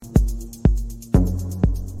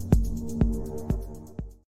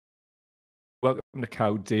Welcome to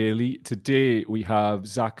Cow Daily. Today we have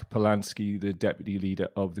Zack Polanski, the deputy leader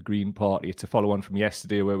of the Green Party. It's a follow-on from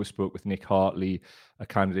yesterday where we spoke with Nick Hartley, a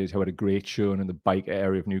candidate who had a great show in the bike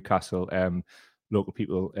area of Newcastle. Local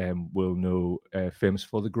people will know, famous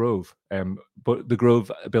for the Grove. But the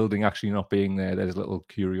Grove building actually not being there, there's a little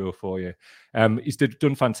curio for you. He's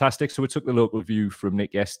done fantastic. So we took the local view from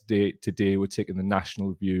Nick yesterday. Today we're taking the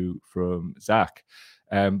national view from Zack.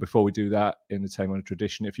 Before we do that, in the time on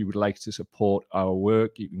tradition, if you would like to support our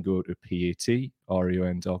work, you can go to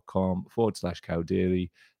patreon.com/cowdaily.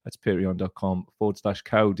 That's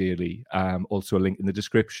patreon.com/cowdaily. Also a link in the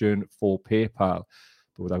description for PayPal.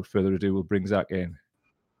 But without further ado, we'll bring Zack in.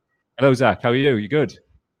 Hello, Zack. How are you? You good?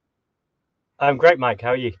 I'm great, Mike. How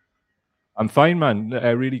are you? I'm fine, man.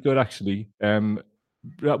 Really good, actually.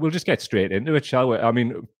 We'll just get straight into it, shall we? I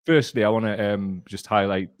mean, firstly, I want to just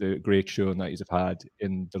highlight the great showing that you've had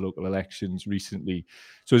in the local elections recently.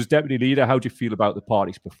 So as deputy leader, how do you feel about the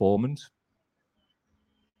party's performance?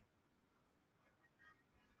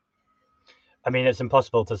 I mean, it's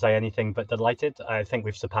impossible to say anything but delighted. I think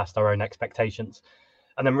we've surpassed our own expectations.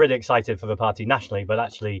 And I'm really excited for the party nationally. But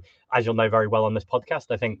actually, as you'll know very well on this podcast,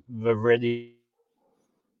 I think the really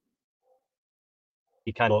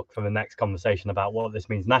you can look for the next conversation about what this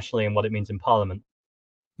means nationally and what it means in Parliament.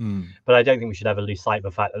 But I don't think we should ever lose sight of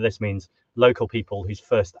the fact that this means local people whose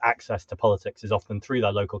first access to politics is often through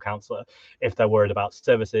their local councillor, if they're worried about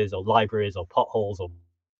services or libraries or potholes or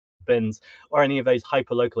bins or any of those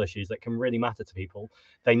hyper local issues that can really matter to people,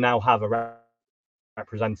 they now have a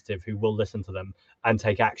representative who will listen to them and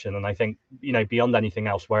take action. And I think, beyond anything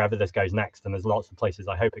else, wherever this goes next, and there's lots of places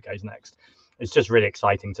I hope it goes next, it's just really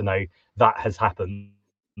exciting to know that has happened.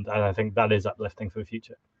 And I think that is uplifting for the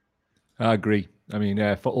future. I agree. I mean,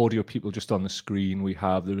 for audio people just on the screen, we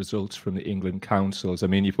have the results from the England councils. I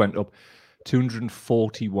mean, you've went up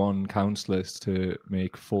 241 councillors to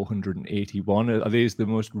make 481. Are these the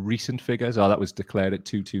most recent figures? Oh, that was declared at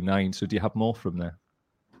 229. So do you have more from there?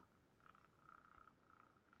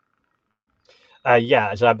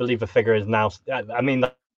 Yeah, so I believe the figure is now, I mean,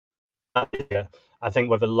 I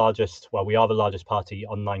think we're the largest, we are the largest party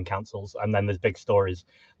on 9 councils. And then there's big stories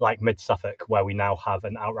like Mid Suffolk, where we now have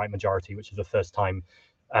an outright majority, which is the first time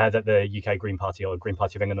that the UK Green Party or Green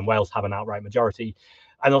Party of England and Wales have an outright majority.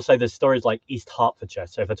 And also there's stories like East Hertfordshire.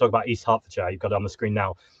 So if I talk about East Hertfordshire, you've got it on the screen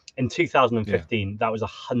now. In 2015, that was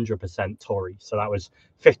 100% Tory. So that was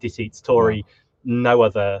 50 seats Tory. Wow. No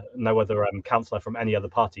other councillor from any other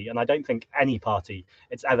party. And I don't think any party,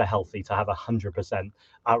 it's ever healthy to have 100%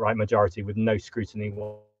 outright majority with no scrutiny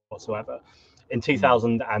whatsoever. In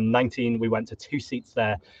 2019, we went to 2 seats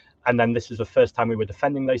there. And then this was the first time we were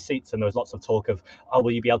defending those seats. And there was lots of talk of, will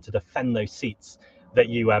you be able to defend those seats that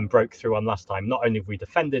you broke through on last time? Not only have we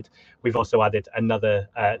defended, we've also added another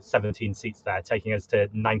 17 seats there, taking us to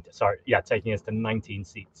 19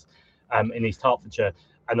 seats in East Hertfordshire.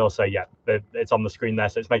 And also, it's on the screen there,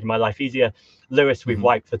 so it's making my life easier. Lewis, we've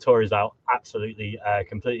wiped the Tories out absolutely,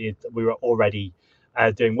 completely. We were already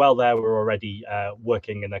doing well there. We were already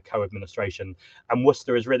working in a co-administration. And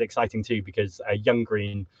Worcester is really exciting too, because Young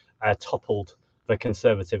Green toppled the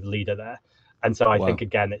Conservative leader there. And so I think,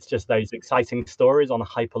 again, it's just those exciting stories on a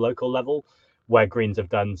hyper-local level where Greens have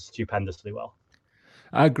done stupendously well.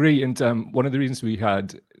 I agree. And one of the reasons we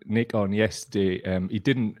had Nick on yesterday, he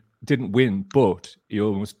didn't win, but he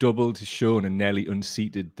almost doubled his shown and nearly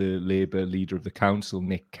unseated the Labour leader of the council,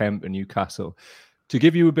 Nick Kemp in Newcastle. To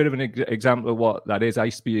give you a bit of an example of what that is, I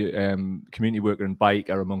used to be a community worker in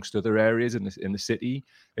Biker, amongst other areas in the city.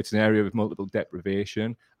 It's an area with multiple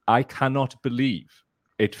deprivation. I cannot believe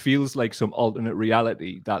it feels like some alternate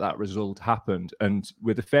reality that result happened. And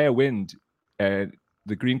with a fair wind,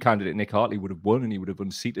 the Green candidate, Nick Hartley, would have won and he would have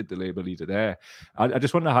unseated the Labour leader there. I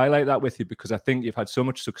just want to highlight that with you because I think you've had so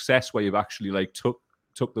much success where you've actually took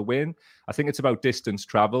the win. I think it's about distance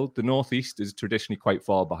travelled. The North East is traditionally quite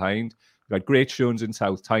far behind. You've had great showings in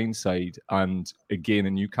South Tyneside and again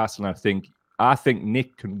in Newcastle. And I think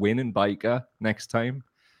Nick can win in Biker next time.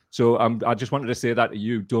 So I just wanted to say that to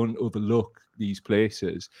you. Don't overlook these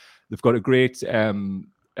places. They've got a great...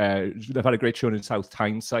 they've had a great showing in South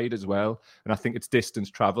Tyneside as well, and I think it's distance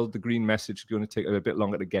travelled. The Green message is going to take a bit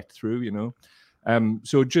longer to get through,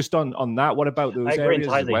 So just on that, what about those areas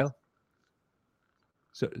as well?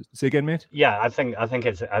 So say again, mate. Yeah, I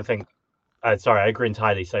agree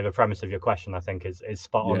entirely. So the premise of your question, I think, is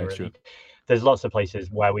spot on. Really, sure. There's lots of places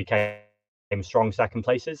where we came strong second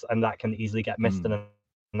places, and that can easily get missed in a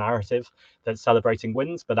narrative that's celebrating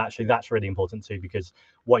wins, but actually that's really important too, because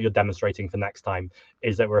what you're demonstrating for next time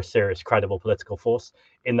is that we're a serious, credible political force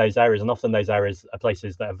in those areas, and often those areas are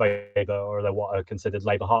places that are Labour or they're what are considered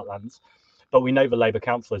Labour heartlands. but we know the Labour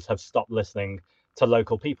councillors have stopped listening to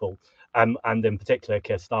local people, and in particular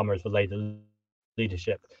Keir Starmer as the Labour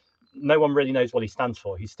leadership. No one really knows what he stands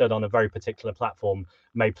for. He stood on a very particular platform,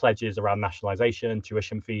 made pledges around nationalisation,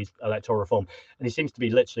 tuition fees, electoral reform, and he seems to be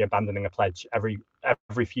literally abandoning a pledge every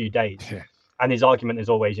few days. Yeah. And his argument is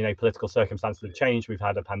always, political circumstances have changed, we've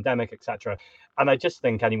had a pandemic, etc. And I just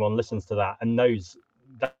think anyone listens to that and knows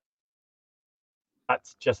that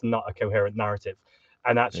that's just not a coherent narrative.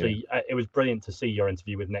 And actually, it was brilliant to see your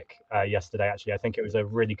interview with Nick yesterday. Actually, I think it was a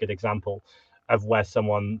really good example of where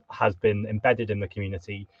someone has been embedded in the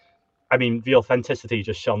community. I mean, the authenticity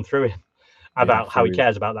just shone through him about how he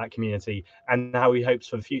cares about that community and how he hopes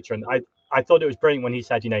for the future. And I thought it was brilliant when he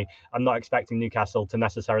said, I'm not expecting Newcastle to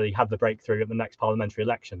necessarily have the breakthrough at the next parliamentary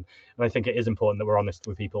election. And I think it is important that we're honest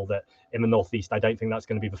with people that in the Northeast, I don't think that's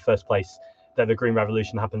going to be the first place that the Green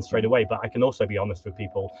Revolution happens straight away. But I can also be honest with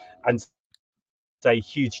people and say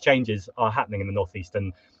huge changes are happening in the Northeast.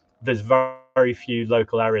 And there's very few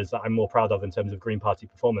local areas that I'm more proud of in terms of Green Party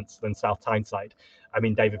performance than South Tyneside. I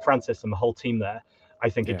mean, David Francis and the whole team there, I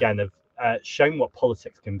think, again, have shown what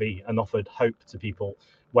politics can be and offered hope to people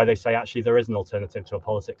where they say, actually, there is an alternative to a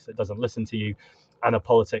politics that doesn't listen to you and a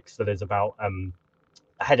politics that is about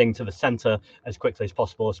heading to the centre as quickly as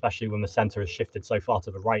possible, especially when the centre has shifted so far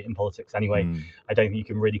to the right in politics anyway. I don't think you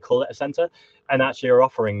can really call it a centre, and actually are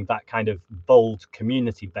offering that kind of bold,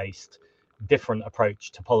 community-based, different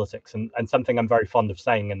approach to politics. And something I'm very fond of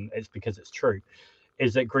saying, and it's because it's true,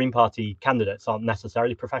 is that Green Party candidates aren't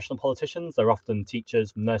necessarily professional politicians. They're often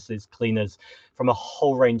teachers, nurses, cleaners from a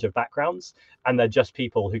whole range of backgrounds. And they're just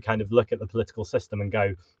people who kind of look at the political system and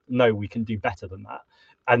go, no, we can do better than that.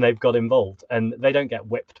 And they've got involved, and they don't get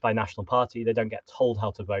whipped by National Party. They don't get told how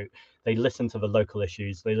to vote. They listen to the local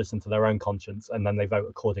issues. They listen to their own conscience, and then they vote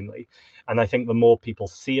accordingly. And I think the more people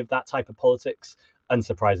see of that type of politics,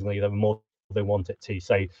 unsurprisingly, the more they want it to.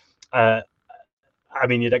 So, I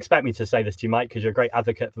mean, you'd expect me to say this to you, Mike, because you're a great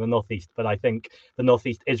advocate for the Northeast, but I think the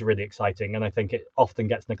Northeast is really exciting, and I think it often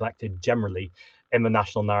gets neglected generally in the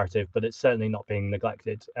national narrative, but it's certainly not being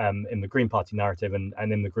neglected in the Green Party narrative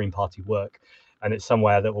and in the Green Party work. And it's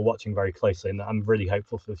somewhere that we're watching very closely, and I'm really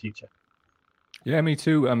hopeful for the future. Yeah, me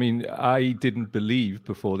too. I mean, I didn't believe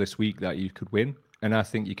before this week that you could win, and I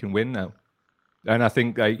think you can win now. And I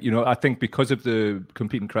think, I think because of the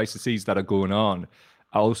competing crises that are going on,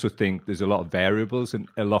 I also think there's a lot of variables and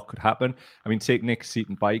a lot could happen. I mean, take Nick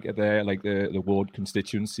Seaton Biker there, like the ward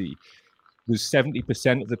constituency. There's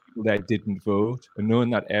 70% of the people there didn't vote, and knowing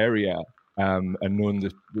that area and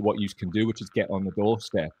knowing what you can do, which is get on the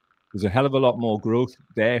doorstep, there's a hell of a lot more growth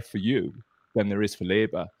there for you than there is for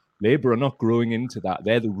Labour. Labour are not growing into that.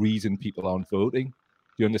 They're the reason people aren't voting. Do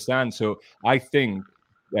you understand? So I think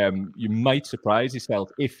you might surprise yourself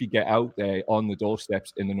if you get out there on the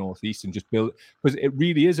doorsteps in the Northeast and just build, because it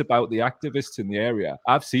really is about the activists in the area.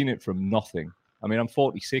 I've seen it from nothing. I mean, I'm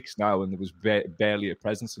 46 now, and there was barely a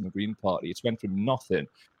presence in the Green Party. It's went from nothing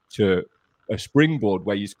to a springboard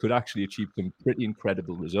where you could actually achieve some pretty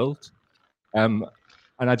incredible results.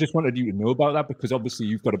 And I just wanted you to know about that, because obviously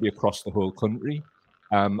you've got to be across the whole country.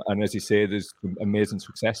 And as you say, there's some amazing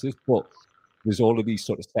successes, but there's all of these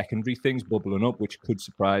sort of secondary things bubbling up, which could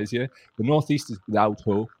surprise you. The Northeast is without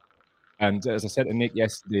hope. And as I said to Nick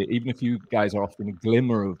yesterday, even if you guys are offering a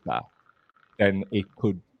glimmer of that, then it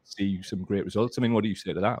could see some great results. I mean, what do you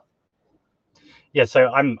say to that? Yeah,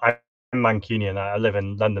 so I'm Mancunian. I live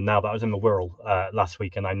in London now, but I was in the Wirral last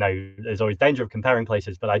week, and I know there's always danger of comparing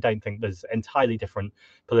places, but I don't think there's entirely different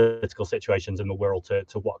political situations in the Wirral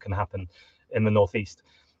to what can happen in the Northeast.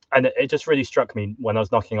 And it just really struck me when I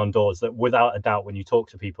was knocking on doors that without a doubt, when you talk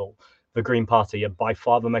to people, the Green Party are by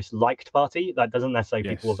far the most liked party. That doesn't necessarily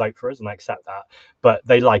people will vote for us, and I accept that, but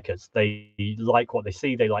they like us. They like what they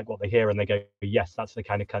see, they like what they hear, and they go, yes, that's the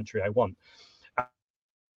kind of country I want.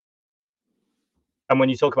 And when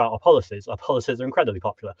you talk about our policies are incredibly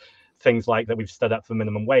popular. Things like that we've stood up for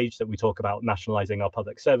minimum wage, that we talk about nationalising our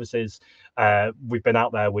public services. We've been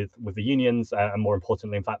out there with the unions and more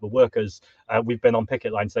importantly, in fact, the workers. We've been on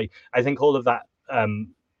picket lines. So I think all of that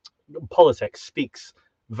politics speaks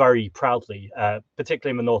very proudly,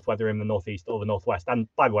 particularly in the North, whether in the Northeast or the Northwest. And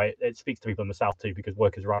by the way, it speaks to people in the South too, because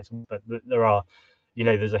workers' rights. But there are,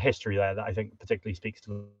 there's a history there that I think particularly speaks to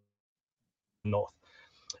the North.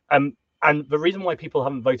 And the reason why people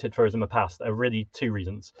haven't voted for us in the past are really two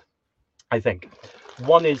reasons, I think.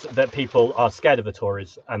 One is that people are scared of the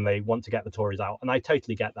Tories and they want to get the Tories out. And I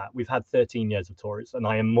totally get that. We've had 13 years of Tories, and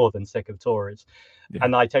I am more than sick of Tories. Yeah.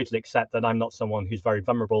 And I totally accept that I'm not someone who's very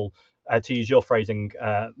vulnerable, to use your phrasing,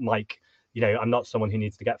 Mike, I'm not someone who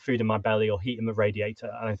needs to get food in my belly or heat in the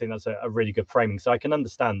radiator. And I think that's a really good framing. So I can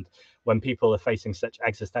understand when people are facing such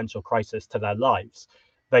existential crisis to their lives,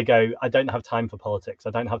 they go, I don't have time for politics.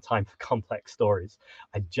 I don't have time for complex stories.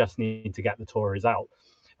 I just need to get the Tories out.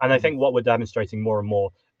 And I think what we're demonstrating more and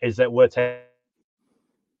more is that we're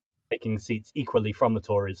taking seats equally from the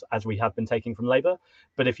Tories as we have been taking from Labour.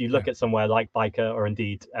 But if you look at somewhere like Byker or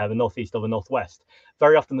indeed the northeast or the northwest,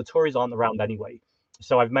 very often the Tories aren't around anyway.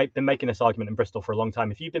 So I've been making this argument in Bristol for a long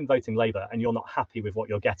time. If you've been voting Labour and you're not happy with what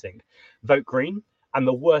you're getting, vote Green. And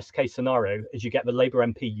the worst case scenario is you get the Labour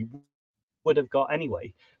MP you would have got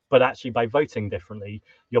anyway. But actually, by voting differently,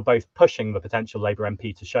 you're both pushing the potential Labour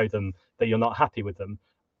MP to show them that you're not happy with them.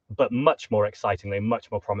 But much more excitingly, much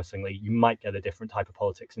more promisingly, you might get a different type of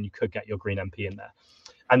politics and you could get your Green MP in there.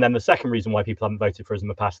 And then the second reason why people haven't voted for us in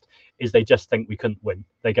the past is they just think we couldn't win.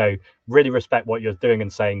 They go, really respect what you're doing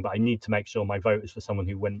and saying, but I need to make sure my vote is for someone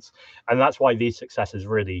who wins. And that's why these successes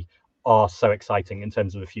really are so exciting in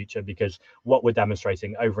terms of the future, because what we're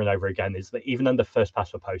demonstrating over and over again is that even under first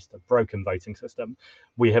past the post, a broken voting system,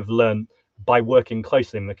 we have learned by working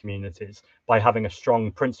closely in the communities, by having a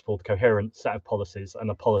strong, principled, coherent set of policies and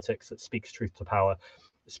a politics that speaks truth to power,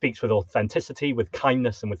 speaks with authenticity, with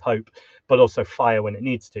kindness and with hope, but also fire when it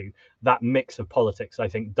needs to. That mix of politics, I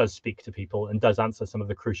think, does speak to people and does answer some of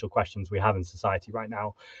the crucial questions we have in society right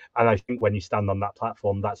now. And I think when you stand on that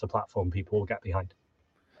platform, that's a platform people will get behind.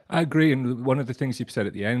 I agree. And one of the things you've said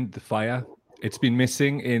at the end, the fire, it's been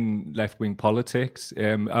missing in left-wing politics.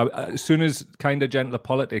 As soon as kind of gentler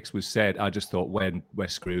politics was said, I just thought, we're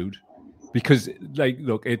screwed. Because, like,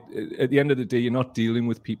 look, at the end of the day, you're not dealing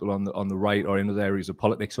with people on the right or in other areas of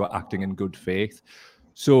politics who are acting in good faith.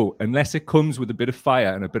 So unless it comes with a bit of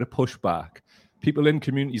fire and a bit of pushback, people in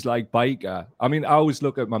communities like Byker, I mean, I always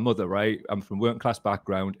look at my mother, right? I'm from working class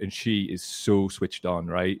background, and she is so switched on,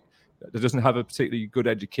 right? Doesn't have a particularly good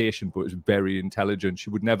education, but is very intelligent. She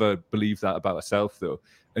would never believe that about herself, though.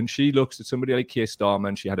 And she looks at somebody like Keir Starmer,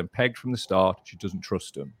 and she had him pegged from the start. She doesn't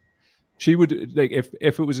trust him. She would, like, if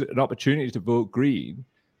it was an opportunity to vote Green,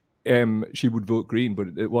 she would vote Green, but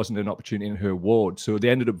it wasn't an opportunity in her ward. So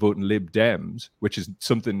they ended up voting Lib Dems, which is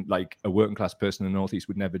something like a working class person in the Northeast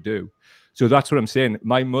would never do. So that's what I'm saying.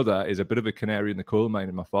 My mother is a bit of a canary in the coal mine,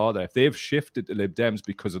 and my father, if they've shifted to Lib Dems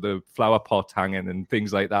because of the flower pot hanging and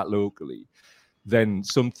things like that locally, then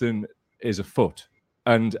something is afoot.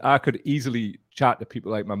 And I could easily chat to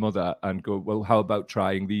people like my mother and go, well, how about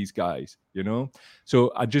trying these guys, you know?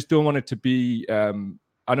 So I just don't want it to be,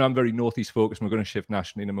 I know I'm very Northeast focused, and we're going to shift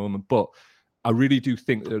nationally in a moment, but I really do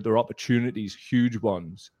think that there are opportunities, huge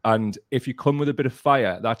ones. And if you come with a bit of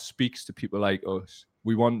fire, that speaks to people like us.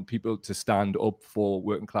 We want people to stand up for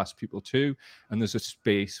working class people too. And there's a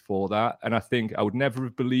space for that. And I think I would never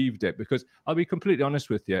have believed it, because I'll be completely honest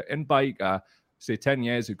with you. In Byker, say 10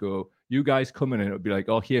 years ago, you guys come in and it would be like,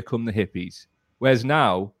 oh, here come the hippies. Whereas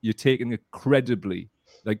now you're taking it credibly.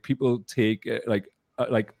 Like, people take it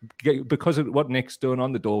because of what Nick's done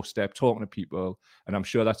on the doorstep, talking to people, and I'm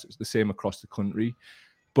sure that's the same across the country,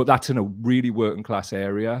 but that's in a really working class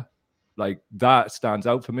area. Like, that stands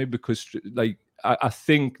out for me, because like I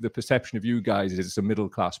think the perception of you guys is it's a middle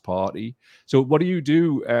class party. So what do you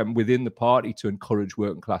do within the party to encourage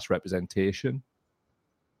working class representation?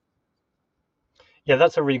 Yeah,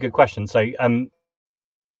 that's a really good question. So I'm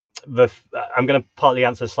going to partly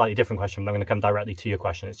answer a slightly different question, but I'm going to come directly to your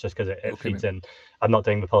question. It's just because it feeds in. I'm not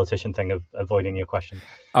doing the politician thing of avoiding your question.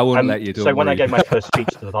 I won't let you. So when I gave my first speech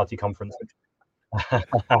to the party conference,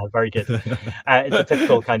 very good. It's a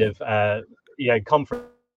typical kind of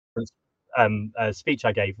conference speech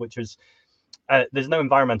I gave, which was there's no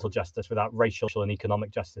environmental justice without racial and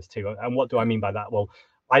economic justice too. And what do I mean by that? Well,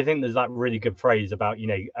 I think there's that really good phrase about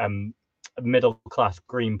middle class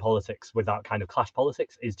green politics without kind of class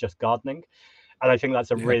politics is just gardening. And I think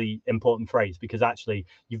that's a really important phrase, because actually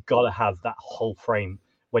you've got to have that whole frame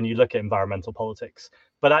when you look at environmental politics.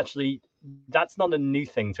 But actually, that's not a new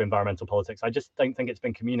thing to environmental politics. I just don't think it's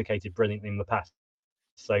been communicated brilliantly in the past.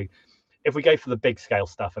 So if we go for the big scale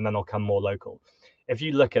stuff, and then I'll come more local. If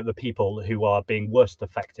you look at the people who are being worst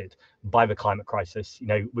affected by the climate crisis,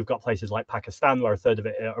 we've got places like Pakistan where a third of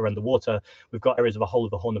it are underwater. We've got areas of the whole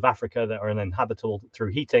of the Horn of Africa that are uninhabitable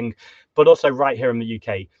through heating, but also right here in the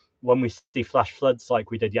UK, when we see flash floods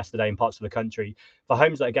like we did yesterday in parts of the country, the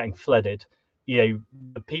homes that are getting flooded, the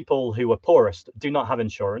people who are poorest do not have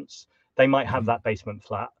insurance. They might have that basement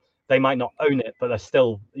flat. They might not own it, but they're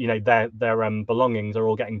still, their belongings are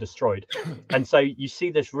all getting destroyed. And so you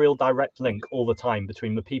see this real direct link all the time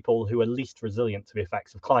between the people who are least resilient to the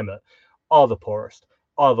effects of climate are the poorest,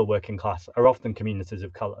 are the working class are often communities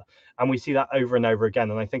of colour. And we see that over and over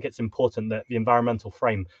again. And I think it's important that the environmental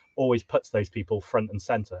frame always puts those people front and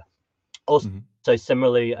centre. Also,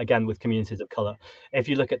 similarly, again, with communities of colour, if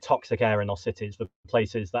you look at toxic air in our cities, the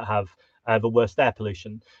places that have the worst air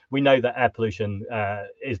pollution, we know that air pollution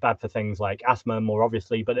is bad for things like asthma, more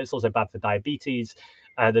obviously, but it's also bad for diabetes.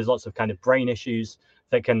 There's lots of kind of brain issues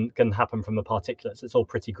that can happen from the particulates. It's all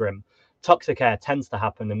pretty grim. Toxic air tends to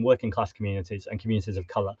happen in working class communities and communities of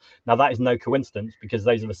colour. Now, that is no coincidence, because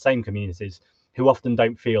those are the same communities who often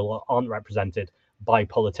don't feel or aren't represented by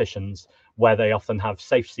politicians, where they often have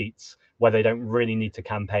safe seats, where they don't really need to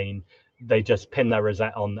campaign. They just pin their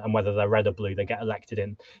rosette on, and whether they're red or blue, they get elected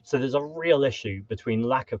in. So there's a real issue between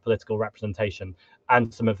lack of political representation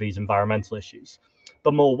and some of these environmental issues.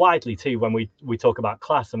 But more widely too, when we talk about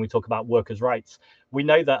class and we talk about workers' rights, we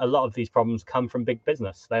know that a lot of these problems come from big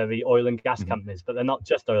business. They're the oil and gas companies, but they're not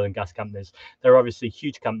just oil and gas companies. They're obviously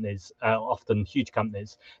huge companies, often huge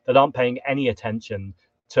companies, that aren't paying any attention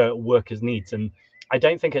to workers' needs. And I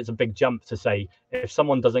don't think it's a big jump to say, if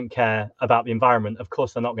someone doesn't care about the environment, of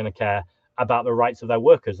course they're not going to care about the rights of their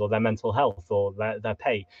workers or their mental health or their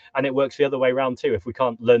pay. And it works the other way around too. If we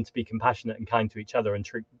can't learn to be compassionate and kind to each other and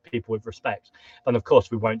treat people with respect, then of course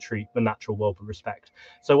we won't treat the natural world with respect.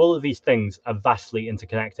 So all of these things are vastly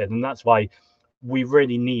interconnected, and that's why we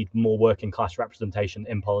really need more working class representation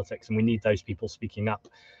in politics, and we need those people speaking up.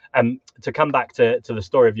 To come back to the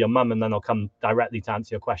story of your mum, and then I'll come directly to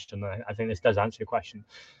answer your question. I think this does answer your question.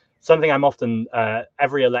 Something I'm often,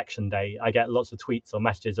 every election day, I get lots of tweets or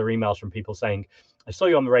messages or emails from people saying, I saw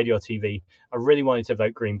you on the radio or TV, I really wanted to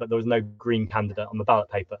vote Green, but there was no Green candidate on the ballot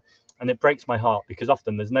paper. And it breaks my heart, because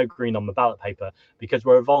often there's no Green on the ballot paper because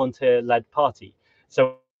we're a volunteer-led party.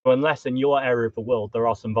 So unless in your area of the world there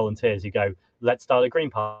are some volunteers who go, let's start a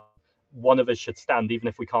Green party, one of us should stand, even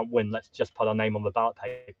if we can't win, let's just put our name on the ballot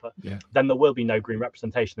paper, then there will be no Green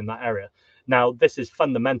representation in that area. Now, this is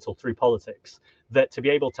fundamental through politics, that to be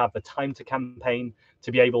able to have the time to campaign,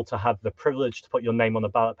 to be able to have the privilege to put your name on a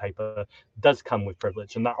ballot paper, does come with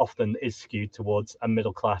privilege. And that often is skewed towards a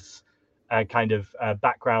middle class kind of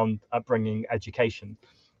background, upbringing, education.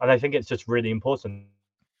 And I think it's just really important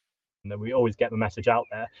that we always get the message out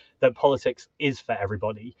there that politics is for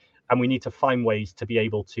everybody, and we need to find ways to be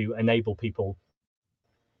able to enable people,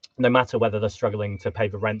 no matter whether they're struggling to pay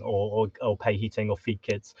the rent or pay heating or feed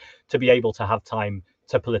kids, to be able to have time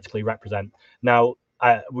to politically represent. Now,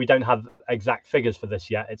 we don't have exact figures for this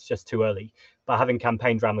yet, it's just too early, but having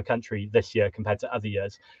campaigned around the country this year compared to other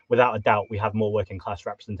years, without a doubt we have more working class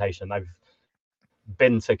representation. I've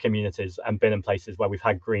been to communities and been in places where we've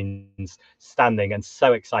had Greens standing, and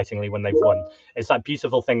so excitingly when they've won, it's that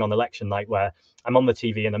beautiful thing on election night where I'm on the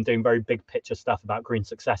TV and I'm doing very big picture stuff about Green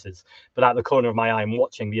successes, but out the corner of my eye I'm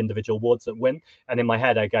watching the individual wards that win, and in my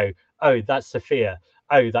head I go, oh, that's Sophia,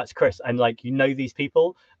 oh, that's Chris. And like, you know these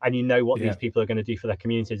people, and you know what these people are going to do for their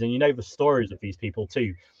communities, and you know the stories of these people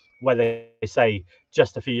too, where they say,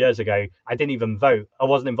 just a few years ago, I didn't even vote. I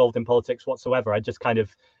wasn't involved in politics whatsoever. I just kind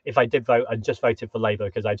of, if I did vote, I just voted for Labour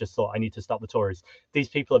because I just thought I need to stop the Tories. These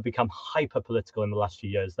people have become hyper political in the last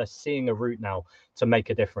few years. They're seeing a route now to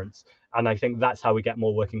make a difference. And I think that's how we get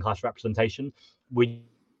more working class representation. We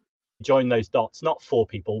join those dots, not for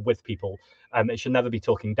people, with people. It should never be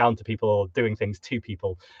talking down to people or doing things to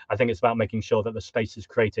people. I think it's about making sure that the space is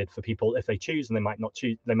created for people if they choose, and they might not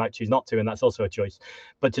choose, they might choose not to, and that's also a choice,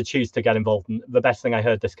 but to choose to get involved. And the best thing I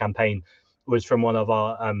heard this campaign was from one of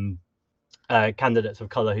our candidates of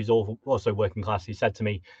colour who's also working class. He said to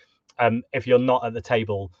me, if you're not at the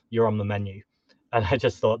table, you're on the menu. And I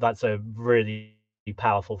just thought that's a really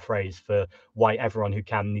powerful phrase for why everyone who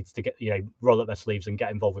can needs to get, roll up their sleeves and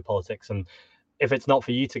get involved with politics. And if it's not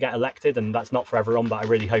for you to get elected, and that's not for everyone, but I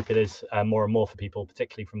really hope it is more and more for people,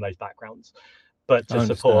 particularly from those backgrounds, but to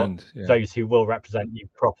support those who will represent you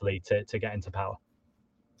properly to get into power.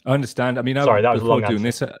 I understand. I mean, sorry, that was a long answer.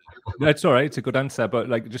 This, that's all right. It's a good answer, but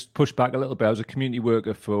like, just push back a little bit. I was a community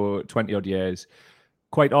worker for 20 odd years.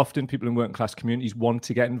 Quite often people in working class communities want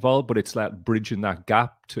to get involved, but it's like bridging that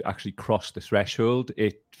gap to actually cross the threshold.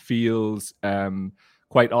 It feels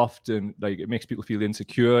quite often like it makes people feel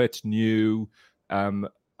insecure. It's new.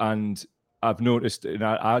 And I've noticed, and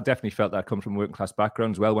I definitely felt that come from working class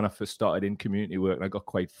backgrounds. Well, when I first started in community work and I got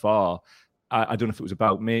quite far, I don't know if it was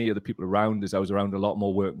about me or the people around us. I was around a lot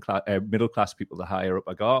more working class, middle class people the higher up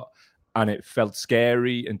I got. And it felt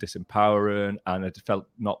scary and disempowering, and it felt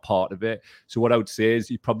not part of it. So what I would say is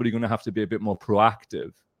you're probably going to have to be a bit more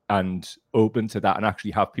proactive and open to that, and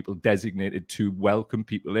actually have people designated to welcome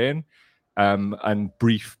people in, and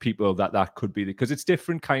brief people that could be, because it's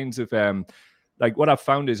different kinds of like what I've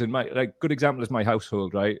found is in my good example is my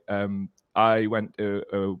household, right? I went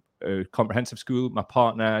to a comprehensive school. My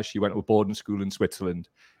partner, she went to a boarding school in Switzerland.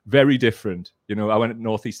 Very different. I went to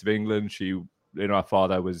northeast of England. Our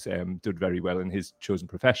father was did very well in his chosen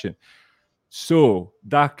profession. So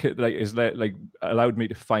that is allowed me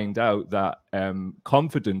to find out that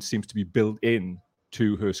confidence seems to be built in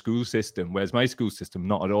to her school system, whereas my school system,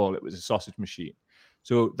 not at all. It was a sausage machine.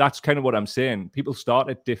 So that's kind of what I'm saying. People start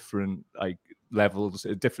at different levels,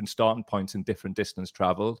 at different starting points and different distance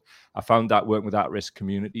traveled. I found that working with at-risk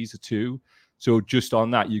communities too. So just on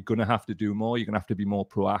that, you're going to have to do more. You're going to have to be more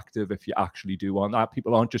proactive if you actually do want that.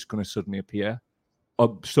 People aren't just going to suddenly appear.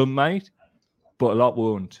 Some might, but a lot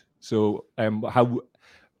won't. So how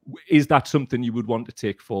is that something you would want to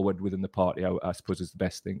take forward within the party? I suppose is the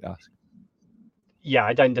best thing to ask. Yeah,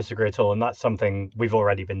 I don't disagree at all. And that's something we've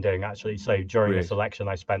already been doing, actually. So during this election,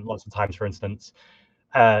 I spent lots of times, for instance,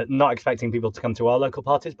 not expecting people to come to our local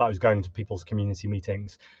parties, but I was going to people's community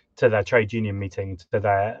meetings, to their trade union meeting, to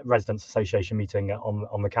their residents association meeting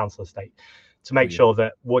on the council estate, to make sure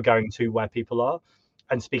that we're going to where people are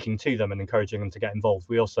and speaking to them and encouraging them to get involved.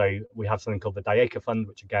 We have something called the Dayaka Fund,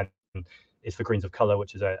 which again is for Greens of Colour,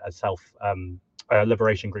 which is a self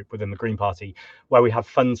liberation group within the Green Party, where we have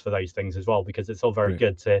funds for those things as well, because it's all very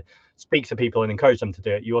good to speak to people and encourage them to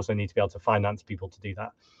do it. You also need to be able to finance people to do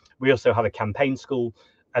that. We also have a campaign school,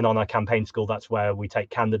 and on our campaign school, that's where we take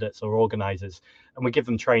candidates or organisers and we give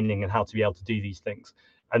them training in how to be able to do these things,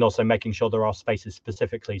 and also making sure there are spaces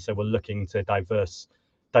specifically. So we're looking to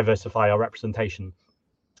diversify our representation.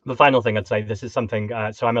 The final thing I'd say, this is something,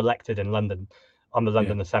 so I'm elected in London on the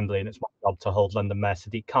London Assembly, and it's my job to hold London Mayor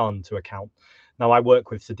Sadiq Khan to account. Now, I work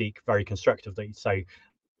with Sadiq very constructively, so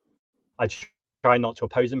I try not to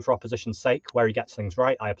oppose him for opposition's sake. Where he gets things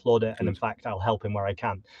right, I applaud it, and in fact, I'll help him where I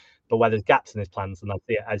can. But where there's gaps in his plans, then I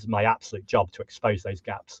see it as my absolute job to expose those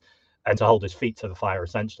gaps and to hold his feet to the fire,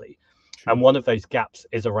 essentially. And one of those gaps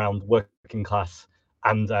is around working class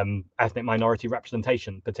and ethnic minority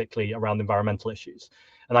representation, particularly around environmental issues.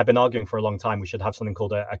 And I've been arguing for a long time we should have something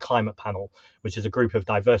called a climate panel, which is a group of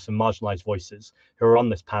diverse and marginalized voices who are on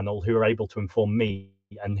this panel, who are able to inform me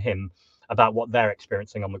and him about what they're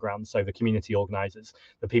experiencing on the ground. So the community organisers,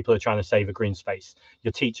 the people who are trying to save a green space,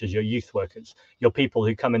 your teachers, your youth workers, your people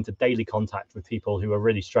who come into daily contact with people who are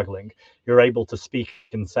really struggling. You're able to speak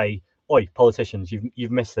and say, "Oi, politicians,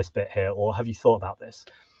 you've missed this bit here," or "Have you thought about this?"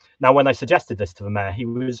 Now, when I suggested this to the mayor, he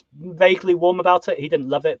was vaguely warm about it. He didn't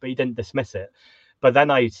love it, but he didn't dismiss it. But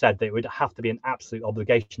then I said that it would have to be an absolute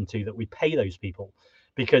obligation that we pay those people.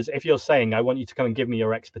 Because if you're saying, I want you to come and give me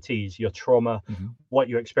your expertise, your trauma, what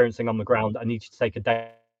you're experiencing on the ground, I need you to take a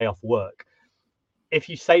day off work. If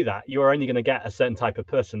you say that, you're only going to get a certain type of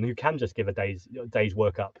person who can just give a day's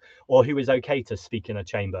work up, or who is okay to speak in a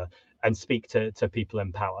chamber and speak to people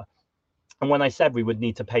in power. And when I said we would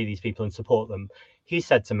need to pay these people and support them, he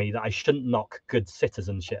said to me that I shouldn't knock good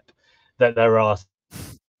citizenship, that there are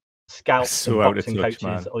scouts and boxing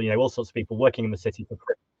coaches, or all sorts of people working in the city for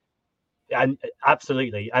free. And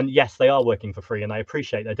absolutely, and yes, they are working for free, and I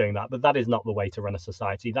appreciate they're doing that, but that is not the way to run a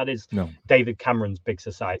society. That is David Cameron's big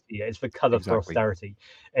society. It's the cover for austerity.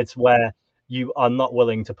 It's where you are not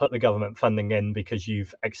willing to put the government funding in because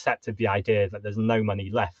you've accepted the idea that there's no money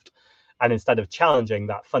left, and instead of challenging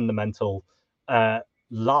that fundamental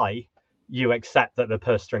lie, you accept that the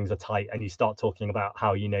purse strings are tight, and you start talking about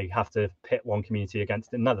how you have to pit one community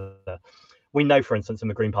against another. We know, for instance, in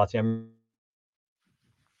the Green Party, I'm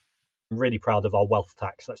really proud of our wealth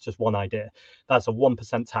tax. That's just one idea. That's a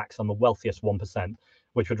 1% tax on the wealthiest 1%,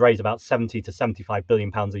 which would raise about 70 to 75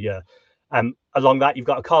 billion pounds a year. Along that, you've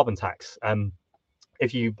got a carbon tax.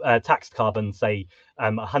 If you taxed carbon, say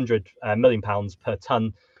 100 million pounds per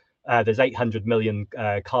ton, there's 800 million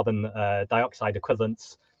carbon dioxide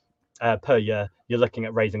equivalents per year. You're looking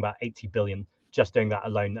at raising about 80 billion just doing that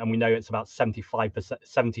alone. And we know it's about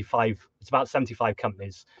 75%. It's about 75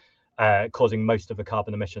 companies causing most of the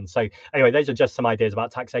carbon emissions. So anyway, those are just some ideas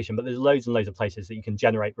about taxation, but there's loads and loads of places that you can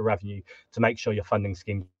generate the revenue to make sure you're funding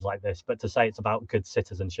schemes like this. But to say it's about good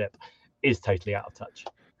citizenship is totally out of touch.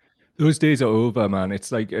 Those days are over, man.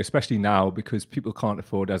 It's like, especially now, because people can't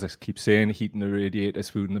afford, as I keep saying, heating the radiators,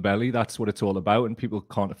 food in the belly. That's what it's all about, and people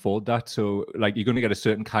can't afford that. So, like, you're going to get a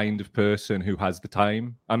certain kind of person who has the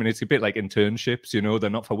time. I mean, it's a bit like internships, they're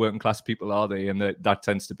not for working class people, are they? And that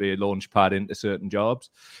tends to be a launch pad into certain jobs.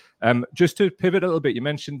 Just to pivot a little bit, you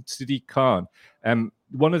mentioned Sadiq Khan.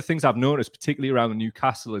 One of the things I've noticed, particularly around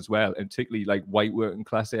Newcastle as well, and particularly like white working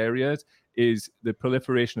class areas, is the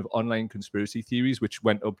proliferation of online conspiracy theories, which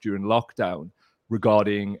went up during lockdown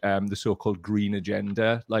regarding the so-called green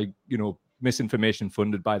agenda. Like, misinformation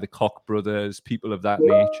funded by the Koch brothers, people of that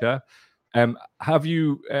nature. Have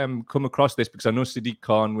you come across this? Because I know Sadiq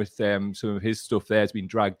Khan, with some of his stuff there, has been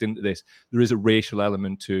dragged into this. There is a racial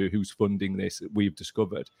element to who's funding this that we've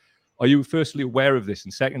discovered. Are you firstly aware of this?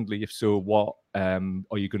 And secondly, if so, what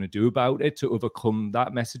are you going to do about it to overcome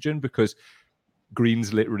that messaging? Because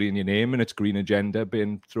green's literally in your name, and it's green agenda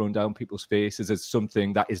being thrown down people's faces as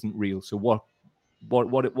something that isn't real. So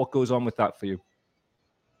what goes on with that for you?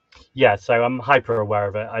 Yeah, so I'm hyper aware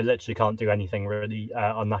of it. I literally can't do anything really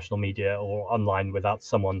on national media or online without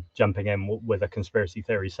someone jumping in with a conspiracy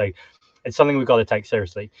theory. So it's something we've got to take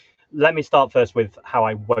seriously. Let me start first with how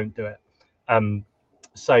I won't do it.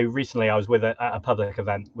 So recently I was at a public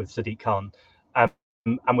event with Sadiq Khan,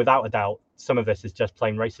 and without a doubt, some of this is just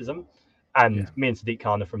plain racism. And me and Sadiq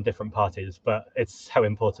Khan are from different parties, but it's so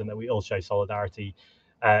important that we all show solidarity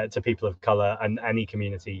to people of color and any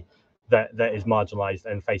community that is marginalized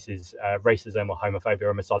and faces racism or homophobia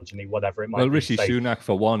or misogyny, whatever it might be. Well, Rishi Sunak,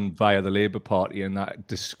 for one, via the Labour Party, and that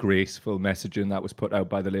disgraceful messaging that was put out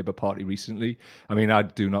by the Labour Party recently. I mean, I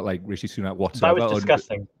do not like Rishi Sunak whatsoever. That was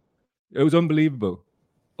disgusting. It was unbelievable.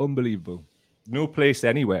 Unbelievable. No place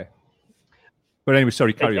anywhere. But anyway,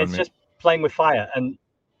 sorry, carry on, It's mate. just playing with fire. And,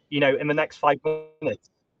 in the next 5 minutes,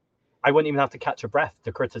 I wouldn't even have to catch a breath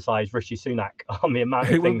to criticize Rishi Sunak on the amount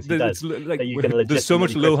of things he does. Like, that you can there's so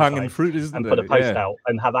much low-hanging fruit, isn't and there? put a post out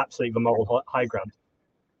and have absolutely the moral high ground.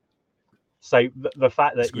 So the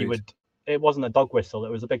fact that it wasn't a dog whistle, it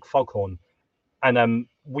was a big foghorn. And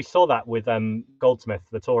we saw that with Goldsmith,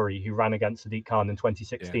 the Tory, who ran against Sadiq Khan in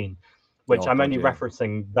 2016, which I'm only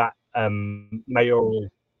referencing that mayoral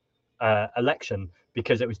election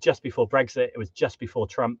because it was just before Brexit, it was just before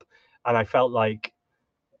Trump, and I felt like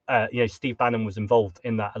Steve Bannon was involved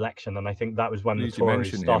in that election, and I think that was when the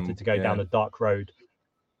Tories started to go down a dark road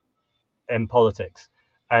in politics.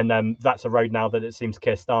 And that's a road now that it seems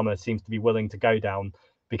Keir Starmer seems to be willing to go down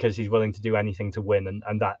because he's willing to do anything to win,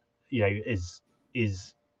 and that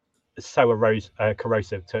is so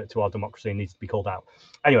corrosive to our democracy and needs to be called out.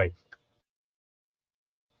 Anyway,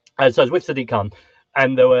 so I was with Sadiq Khan,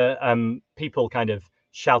 and there were people kind of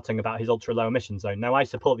shouting about his ultra low emission zone. Now, I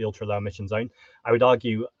support the ultra low emission zone. I would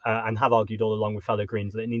argue and have argued all along with fellow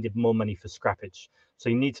Greens that it needed more money for scrappage. So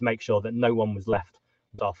you need to make sure that no one was left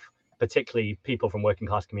off, particularly people from working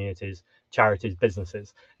class communities, charities,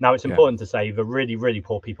 businesses. Now, it's important to say the really, really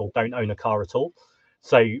poor people don't own a car at all.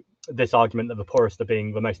 So this argument that the poorest are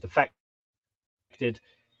being the most affected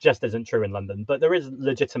just isn't true in London. But there is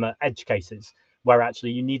legitimate edge cases where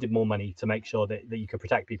actually you needed more money to make sure that you could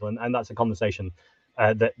protect people. And that's a conversation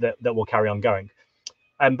that will carry on going.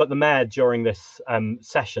 But the mayor during this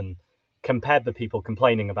session compared the people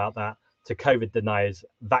complaining about that to COVID deniers,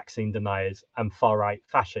 vaccine deniers, and far-right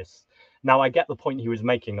fascists. Now, I get the point he was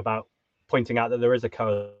making about pointing out that there is a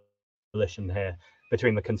coalition here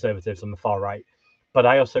between the Conservatives and the far right. But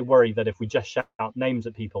I also worry that if we just shout names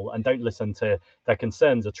at people and don't listen to their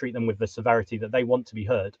concerns or treat them with the severity that they want to be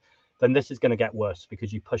heard, then this is going to get worse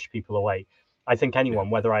because you push people away. I think anyone,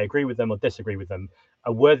 whether I agree with them or disagree with them,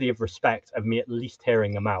 are worthy of respect of me at least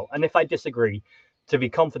hearing them out. And if I disagree, to be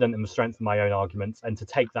confident in the strength of my own arguments and to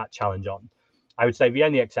take that challenge on. I would say the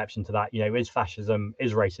only exception to that, is fascism,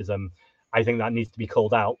 is racism. I think that needs to be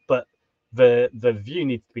called out, but the view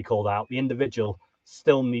needs to be called out. The individual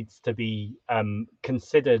still needs to be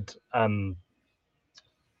considered.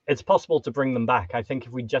 It's possible to bring them back. I think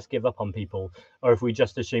if we just give up on people, or if we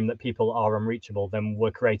just assume that people are unreachable, then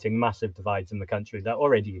we're creating massive divides in the country that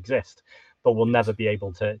already exist, but will never be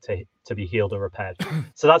able to be healed or repaired.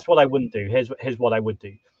 So that's what I wouldn't do. Here's what I would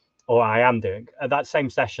do, or I am doing. At that same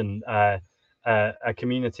session, a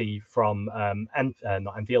community from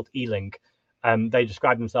not Enfield, Ealing, they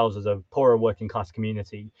describe themselves as a poorer working class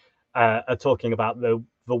community, are talking about the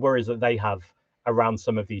worries that they have around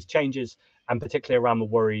some of these changes, and particularly around the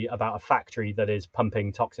worry about a factory that is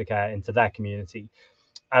pumping toxic air into their community.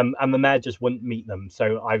 And the mayor just wouldn't meet them.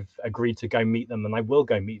 So I've agreed to go meet them, and I will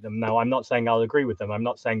go meet them. Now, I'm not saying I'll agree with them. I'm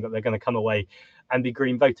not saying that they're going to come away and be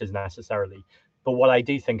Green voters necessarily. But what I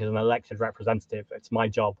do think as an elected representative, it's my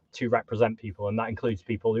job to represent people. And that includes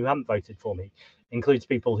people who haven't voted for me, includes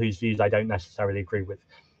people whose views I don't necessarily agree with.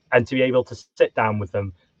 And to be able to sit down with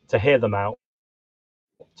them, to hear them out,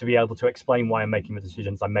 to be able to explain why I'm making the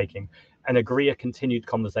decisions I'm making, and agree a continued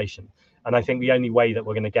conversation. And I think the only way that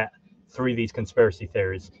we're going to get through these conspiracy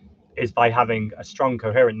theories is by having a strong,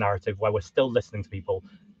 coherent narrative where we're still listening to people,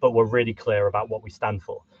 but we're really clear about what we stand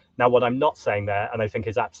for. Now, what I'm not saying there, and I think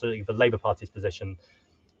is absolutely the Labour Party's position,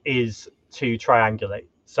 is to triangulate.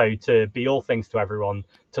 So to be all things to everyone,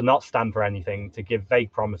 to not stand for anything, to give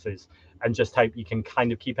vague promises, and just hope you can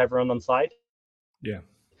kind of keep everyone on side. Yeah.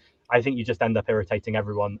 I think you just end up irritating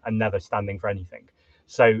everyone and never standing for anything.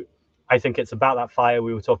 So I think it's about that fire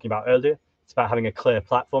we were talking about earlier. It's about having a clear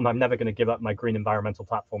platform. I'm never going to give up my green environmental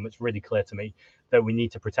platform. It's really clear to me that we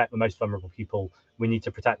need to protect the most vulnerable people. We need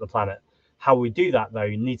to protect the planet. How we do that, though,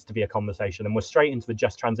 needs to be a conversation. And we're straight into the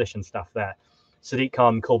just transition stuff there. Sadiq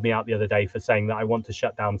Khan called me out the other day for saying that I want to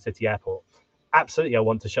shut down City Airport. Absolutely, I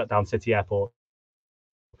want to shut down City Airport.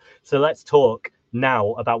 So let's talk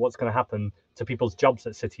now about what's going to happen to people's jobs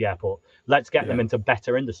at City Airport. Let's get them into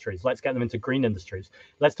better industries. Let's get them into green industries.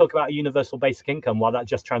 Let's talk about a universal basic income while that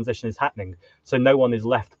just transition is happening. So no one is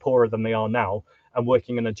left poorer than they are now and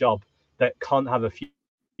working in a job that can't have a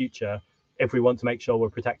future if we want to make sure we're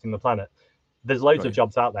protecting the planet. There's loads of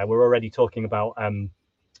jobs out there. We're already talking about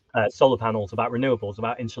solar panels, about renewables,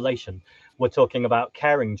 about insulation. We're talking about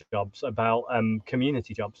caring jobs, about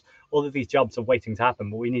community jobs. All of these jobs are waiting to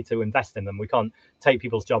happen, but we need to invest in them. We can't take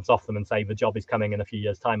people's jobs off them and say the job is coming in a few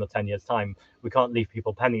years' time or 10 years' time. We can't leave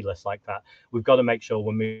people penniless like that. We've got to make sure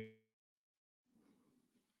we're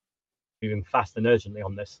moving fast and urgently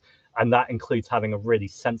on this. And that includes having a really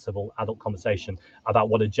sensible adult conversation about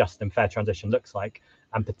what a just and fair transition looks like,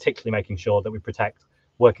 and particularly making sure that we protect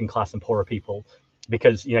working class and poorer people.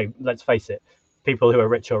 Because, let's face it, people who are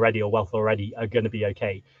rich already or wealthy already are going to be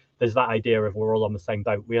okay. There's that idea of we're all on the same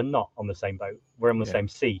boat. We are not on the same boat. We're on the same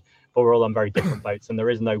sea, but we're all on very different boats. And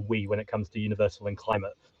there is no we when it comes to universal and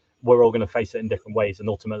climate. We're all going to face it in different ways. And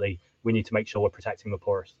ultimately, we need to make sure we're protecting the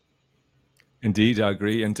poorest. Indeed, I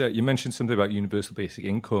agree. And you mentioned something about universal basic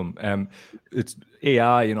income. It's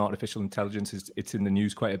AI and artificial intelligence. It's in the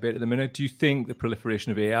news quite a bit at the minute. Do you think the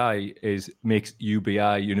proliferation of AI makes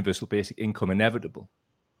UBI, universal basic income, inevitable?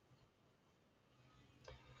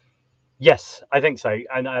 Yes, I think so.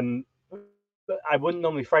 And I wouldn't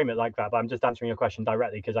normally frame it like that, but I'm just answering your question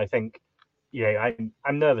directly because I think,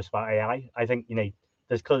 I'm nervous about AI. I think,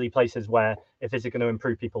 there's clearly places where if this is going to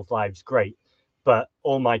improve people's lives, great. But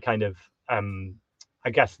all my kind of, I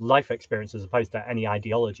guess, life experience as opposed to any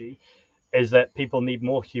ideology is that people need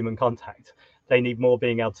more human contact. They need more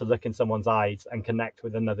being able to look in someone's eyes and connect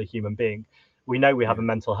with another human being. We know we have a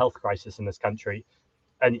mental health crisis in this country.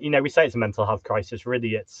 And, we say it's a mental health crisis.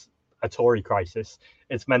 Really, it's a Tory crisis.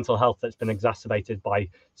 It's mental health that's been exacerbated by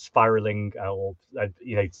spiraling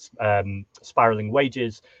spiraling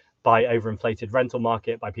wages, by overinflated rental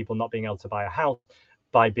market, by people not being able to buy a house,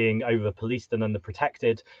 by being over policed and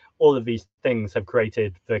underprotected. All of these things have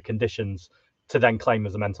created the conditions to then claim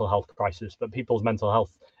as a mental health crisis. But people's mental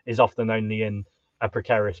health is often only in a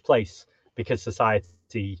precarious place because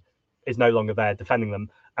society is no longer there defending them.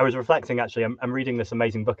 I was reflecting, actually, I'm reading this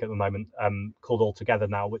amazing book at the moment called All Together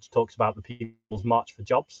Now, which talks about the People's March for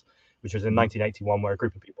Jobs, which was in 1981, where a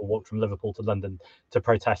group of people walked from Liverpool to London to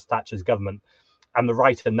protest Thatcher's government. And the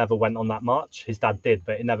writer never went on that march. His dad did,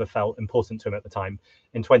 but it never felt important to him at the time.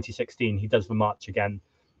 In 2016, he does the march again,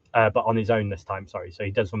 but on his own this time, sorry. So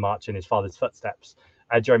he does the march in his father's footsteps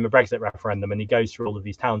during the Brexit referendum, and he goes through all of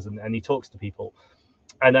these towns and he talks to people.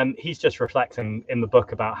 And he's just reflecting in the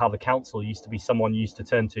book about how the council used to be someone you used to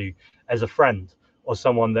turn to as a friend or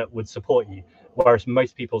someone that would support you, whereas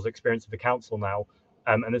most people's experience of the council now,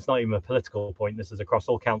 and it's not even a political point, this is across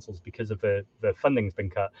all councils because of the funding's been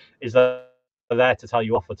cut, is that they're there to tell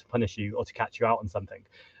you off or to punish you or to catch you out on something.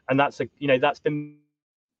 And that's been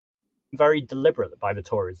very deliberate by the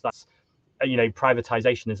Tories. That's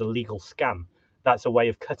privatization is a legal scam. That's a way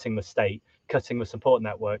of cutting the state, cutting the support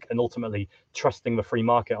network, and ultimately trusting the free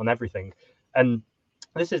market on everything. And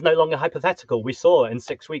this is no longer hypothetical. We saw in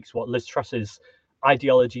 6 weeks what Liz Truss's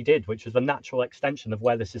ideology did, which was the natural extension of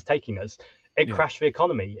where this is taking us. It crashed the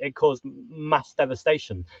economy. It caused mass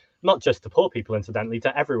devastation, not just to poor people, incidentally,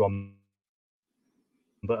 to everyone.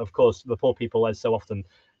 But of course, the poor people, as so often,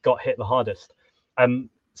 got hit the hardest.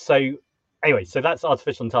 So anyway, so that's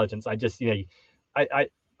artificial intelligence. I just,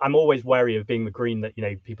 I'm always wary of being the green that,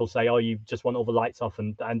 people say, oh, you just want all the lights off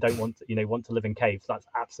and don't want to, want to live in caves. That's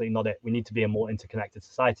absolutely not it. We need to be a more interconnected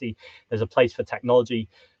society. There's a place for technology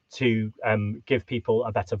to give people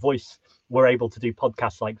a better voice. We're able to do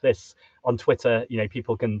podcasts like this on Twitter.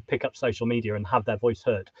 People can pick up social media and have their voice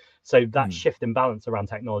heard. So that shift in balance around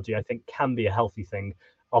technology, I think, can be a healthy thing.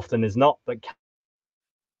 Often is not, but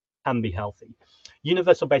can be healthy.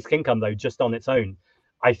 Universal basic income, though, just on its own,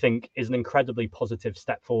 I think is an incredibly positive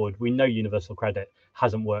step forward. We know universal credit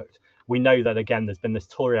hasn't worked. We know that, again, there's been this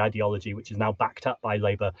Tory ideology, which is now backed up by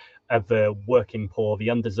Labour, of the working poor, the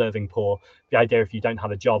undeserving poor, the idea if you don't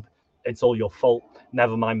have a job, it's all your fault.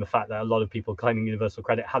 Never mind the fact that a lot of people claiming universal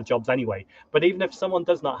credit have jobs anyway. But even if someone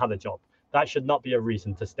does not have a job, that should not be a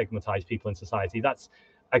reason to stigmatize people in society. That's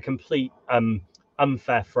a complete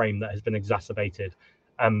unfair frame that has been exacerbated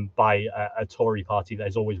by a Tory party that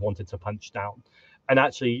has always wanted to punch down. And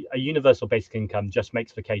actually, a universal basic income just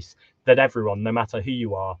makes the case that everyone, no matter who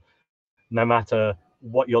you are, no matter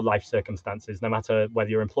what your life circumstances, no matter whether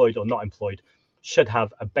you're employed or not employed, should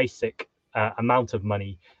have a basic amount of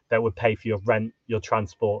money that would pay for your rent, your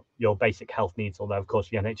transport, your basic health needs. Although, of course,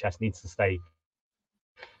 the NHS needs to stay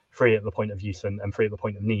free at the point of use and free at the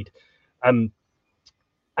point of need.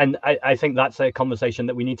 And I think that's a conversation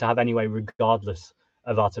that we need to have anyway, regardless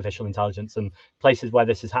of artificial intelligence. And places where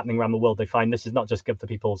this is happening around the world, they find this is not just good for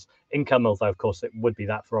people's income, although of course it would be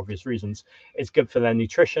that for obvious reasons. It's good for their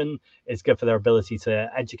nutrition, it's good for their ability to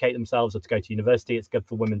educate themselves or to go to university, it's good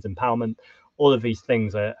for women's empowerment. All of these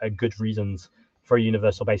things are good reasons for a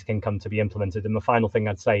universal basic income to be implemented. And the final thing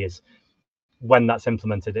I'd say is, when that's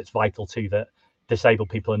implemented, it's vital too that disabled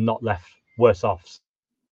people are not left worse off.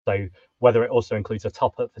 So whether it also includes a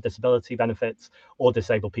top up for disability benefits or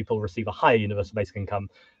disabled people receive a higher universal basic income,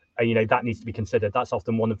 that needs to be considered. That's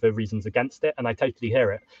often one of the reasons against it, and I totally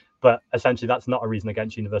hear it. But essentially, that's not a reason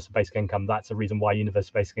against universal basic income. That's a reason why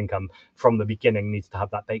universal basic income from the beginning needs to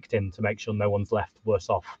have that baked in to make sure no one's left worse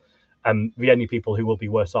off. The only people who will be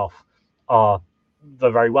worse off are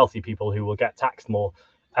the very wealthy people who will get taxed more.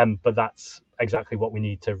 But that's exactly what we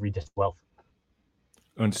need to redistribute wealth.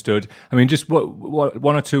 Understood. I mean, just what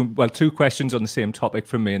one or two, well, two questions on the same topic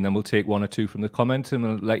from me, and then we'll take one or two from the comment, and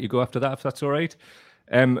I'll let you go after that, if that's all right.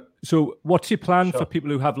 So what's your plan for people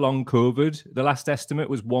who have long COVID? The last estimate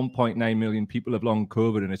was 1.9 million people have long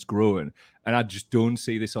COVID, and it's growing. And I just don't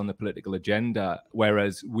see this on the political agenda,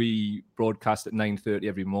 whereas we broadcast at 9:30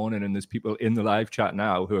 every morning, and there's people in the live chat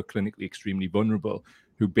now who are clinically extremely vulnerable,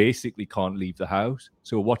 who basically can't leave the house.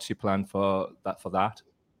 So what's your plan for that?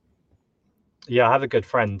 Yeah, I have a good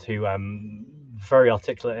friend who, very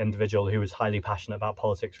articulate individual who was highly passionate about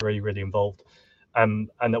politics, really, really involved.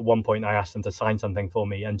 And at one point I asked them to sign something for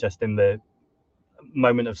me, and just in the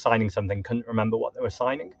moment of signing something, couldn't remember what they were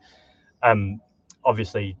signing.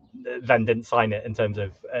 Obviously then didn't sign it in terms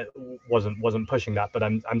of wasn't pushing that, but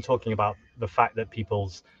I'm talking about the fact that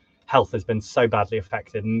people's health has been so badly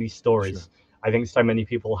affected, and these stories, sure. I think so many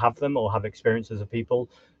people have them or have experiences of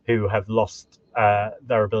people who have lost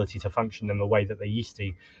their ability to function in the way that they used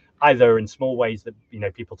to, either in small ways that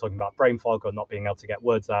people talking about brain fog or not being able to get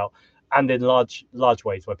words out, and in large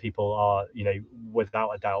ways where people are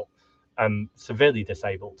without a doubt severely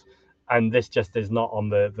disabled. And this just is not on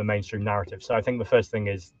the mainstream narrative. So I think the first thing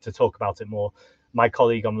is to talk about it more. My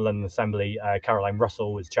colleague on the London Assembly, Caroline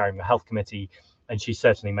Russell, was chairing the health committee, and she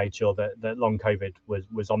certainly made sure that long COVID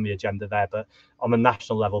was on the agenda there. But on the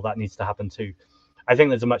national level, that needs to happen too. I think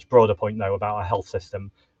there's a much broader point, though, about our health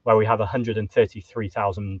system, where we have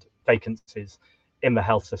 133,000 vacancies in the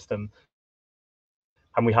health system.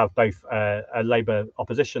 And we have both a Labour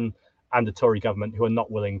opposition and a Tory government who are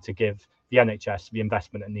not willing to give the NHS the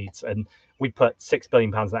investment it needs. And we put £6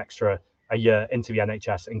 billion extra a year into the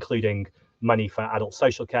NHS, including money for adult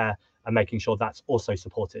social care and making sure that's also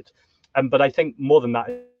supported. But I think more than that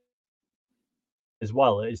as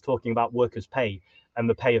well is talking about workers' pay and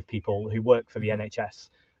the pay of people who work for the NHS.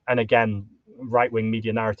 And again, right-wing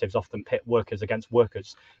media narratives often pit workers against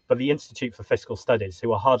workers. But the Institute for Fiscal Studies,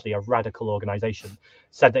 who are hardly a radical organisation,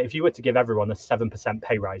 said that if you were to give everyone a 7%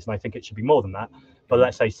 pay rise, and I think it should be more than that, but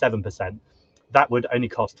let's say 7%, that would only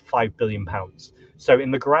cost £5 billion. So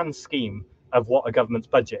in the grand scheme of what a government's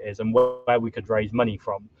budget is and where we could raise money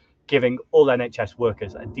from, giving all NHS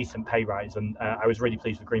workers a decent pay rise, and I was really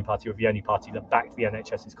pleased with Green Party were the only party that backed the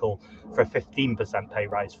NHS's call for a 15% pay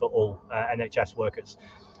rise for all NHS workers.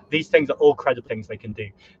 These things are all credible things they can do.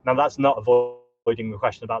 Now, that's not avoiding the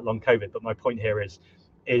question about long COVID, but my point here is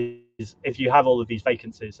if you have all of these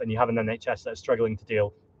vacancies and you have an NHS that's struggling to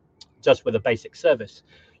deal just with a basic service,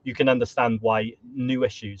 you can understand why new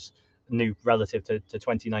issues, new relative to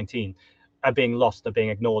 2019, are being lost, are being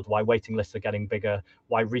ignored, why waiting lists are getting bigger,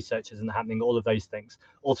 why research isn't happening, all of those things.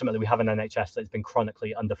 Ultimately, we have an NHS that's been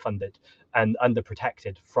chronically underfunded and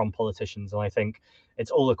underprotected from politicians. And I think it's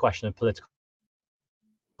all a question of political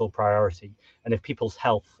priority. And if people's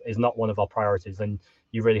health is not one of our priorities, then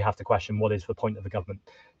you really have to question what is the point of the government.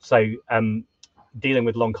 So dealing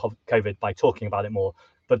with long COVID by talking about it more,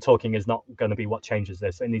 but talking is not going to be what changes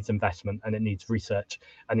this. It needs investment and it needs research,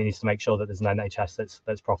 and it needs to make sure that there's an NHS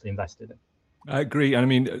that's properly invested in. I agree. And I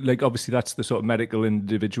mean, like, obviously that's the sort of medical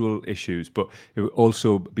individual issues, but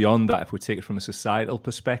also beyond that, if we take it from a societal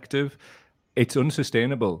perspective, it's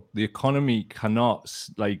unsustainable. The economy cannot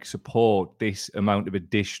like support this amount of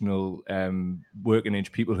additional working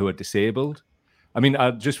age people who are disabled. I mean,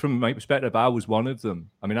 just from my perspective, I was one of them.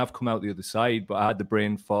 I mean, I've come out the other side, but I had the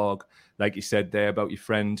brain fog, like you said there about your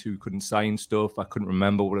friend who couldn't sign stuff. I couldn't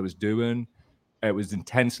remember what I was doing. It was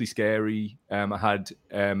intensely scary. I had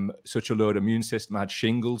such a low immune system. I had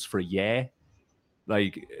shingles for a year.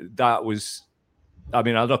 Like that was, I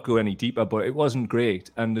mean, I'll not go any deeper, but it wasn't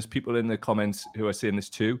great. And there's people in the comments who are saying this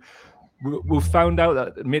too. We've found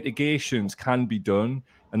out that mitigations can be done,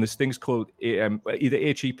 and there's things called either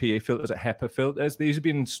HEPA filters or HEPA filters. These have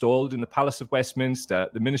been installed in the Palace of Westminster,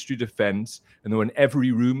 the Ministry of Defence, and they're in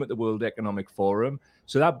every room at the World Economic Forum.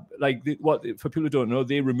 So that, like, what for people who don't know,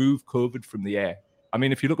 they remove COVID from the air. I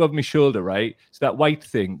mean, if you look over my shoulder, right, so that white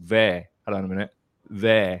thing there. Hold on a minute,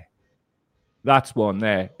 there. That's one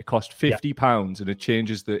there. It cost £50 and it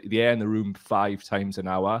changes the air in the room 5 times an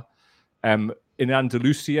hour. In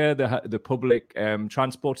Andalusia, the public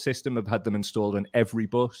transport system have had them installed on every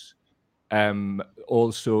bus.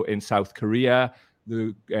 Also in South Korea,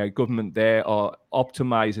 the government there are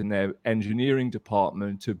optimizing their engineering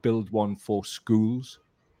department to build one for schools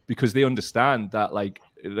because they understand that like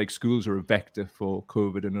schools are a vector for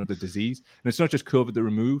COVID and other disease. And it's not just COVID they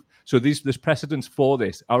remove. So there's precedence for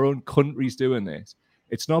this. Our own country's doing this.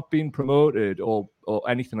 It's not being promoted or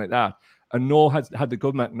anything like that. And nor had the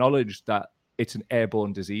government acknowledged that it's an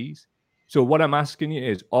airborne disease. So what I'm asking you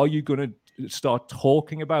is, are you going to start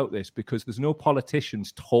talking about this? Because there's no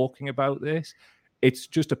politicians talking about this. It's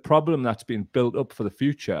just a problem that's been built up for the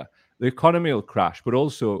future. The economy will crash, but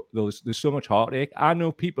also there's so much heartache. I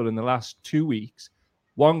know people in the last 2 weeks.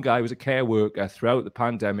 One guy was a care worker throughout the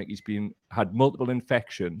pandemic. He's had multiple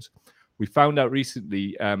infections. We found out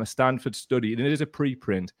recently a Stanford study, and it is a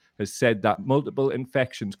preprint, has said that multiple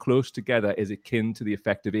infections close together is akin to the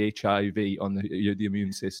effect of HIV on the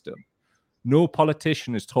immune system. No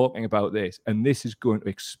politician is talking about this, and this is going to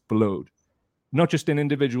explode, not just in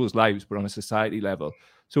individuals' lives, but on a society level.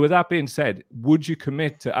 So with that being said, would you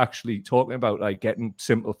commit to actually talking about like getting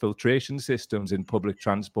simple filtration systems in public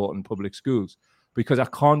transport and public schools? Because I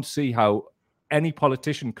can't see how any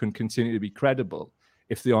politician can continue to be credible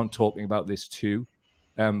if they aren't talking about this too.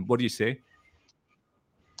 What do you say?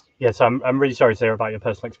 Yes, I'm really sorry to hear about your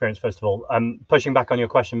personal experience, first of all. Pushing back on your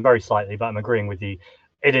question very slightly, but I'm agreeing with you.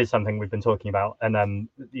 It is something we've been talking about, and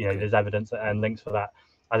there's evidence and links for that.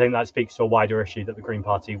 I think that speaks to a wider issue that the Green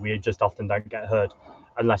Party, we just often don't get heard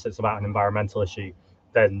unless it's about an environmental issue.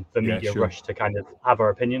 Then the media rush to kind of have our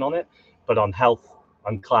opinion on it. But on health,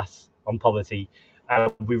 on class, on poverty,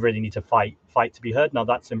 we really need to fight to be heard. Now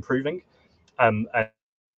that's improving.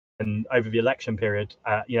 And over the election period,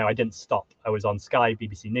 I didn't stop. I was on Sky,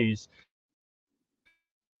 BBC News,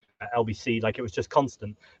 LBC, like it was just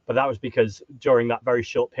constant. But that was because during that very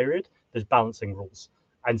short period, there's balancing rules.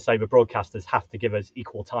 And so the broadcasters have to give us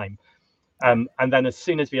equal time. And then as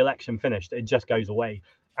soon as the election finished, it just goes away.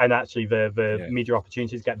 And actually the media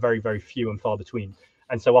opportunities get very, very few and far between.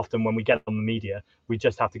 And so often when we get on the media, we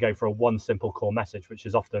just have to go for one simple core message, which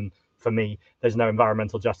is often, for me, there's no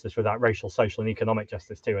environmental justice without racial, social, and economic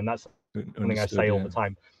justice too. And that's something I say all the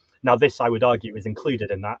time. Now, this, I would argue, is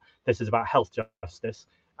included in that. This is about health justice,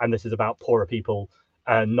 and this is about poorer people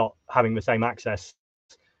not having the same access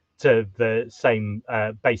to the same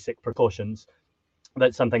basic precautions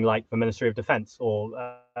that something like the Ministry of Defence or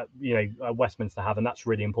Westminster have, and that's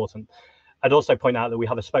really important. I'd also point out that we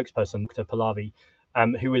have a spokesperson, Dr. Pahlavi,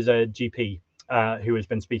 who is a GP who has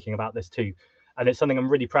been speaking about this too. And it's something I'm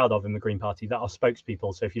really proud of in the Green Party, that our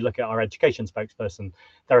spokespeople, so if you look at our education spokesperson,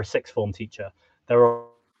 they're a sixth form teacher. They're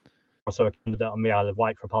also a candidate on the Isle of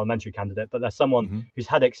Wight for a parliamentary candidate, but they're someone who's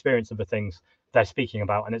had experience of the things they're speaking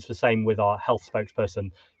about. And it's the same with our health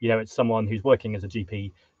spokesperson. It's someone who's working as a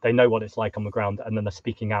GP. They know what it's like on the ground, and then they're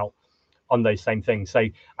speaking out on those same things. So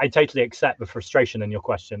I totally accept the frustration in your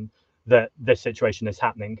question that this situation is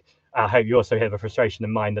happening. I hope you also hear the frustration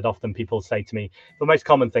in mine that often people say to me, the most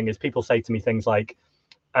common thing is people say to me things like,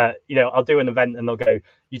 I'll do an event and they'll go,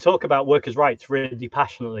 you talk about workers' rights really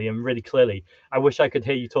passionately and really clearly. I wish I could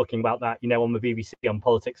hear you talking about that, on the BBC on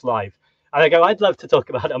Politics Live. And I go, I'd love to talk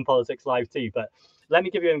about it on Politics Live too, but let me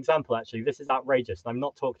give you an example, actually. This is outrageous. I've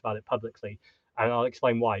not talked about it publicly, and I'll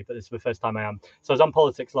explain why, but this is the first time I am. So I was on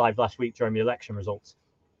Politics Live last week during the election results.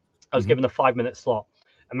 I was given a 5-minute slot.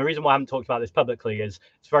 And the reason why I haven't talked about this publicly is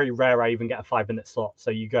it's very rare I even get a 5-minute slot.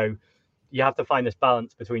 So you have to find this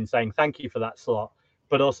balance between saying thank you for that slot,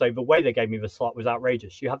 but also the way they gave me the slot was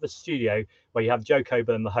outrageous. You have the studio where you have Joe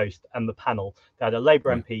Coburn, the host, and the panel. They had a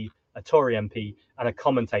Labour MP, a Tory MP, and a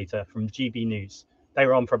commentator from GB News. They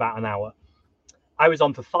were on for about an hour. I was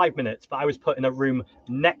on for 5 minutes, but I was put in a room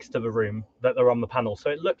next to the room that they're on the panel.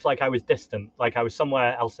 So it looked like I was distant, like I was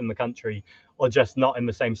somewhere else in the country or just not in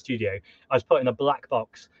the same studio. I was put in a black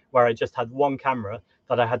box where I just had one camera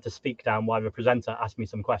that I had to speak down while the presenter asked me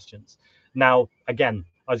some questions. Now, again,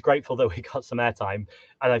 I was grateful that we got some airtime,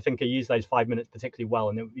 and I think I used those 5 minutes particularly well.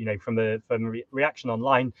 And from the reaction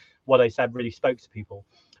online, what I said really spoke to people.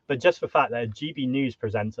 But just the fact that a GB News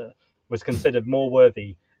presenter was considered more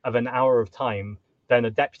worthy of an hour of time than a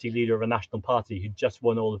deputy leader of a national party who just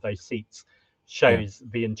won all of those seats shows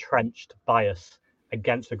the entrenched bias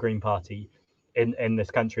against the Green Party in this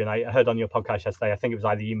country. And I heard on your podcast yesterday, I think it was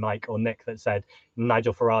either you, Mike, or Nick, that said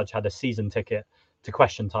Nigel Farage had a season ticket to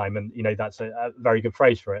Question Time, and that's a very good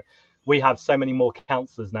phrase for it. We have so many more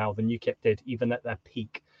councillors now than UKIP did, even at their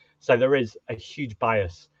peak. So there is a huge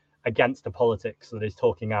bias against the politics that is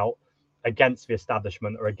talking out against the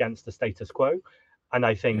establishment or against the status quo. And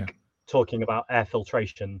I think talking about air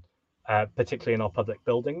filtration, particularly in our public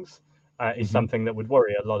buildings, is something that would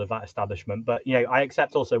worry a lot of that establishment. But I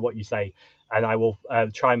accept also what you say, and I will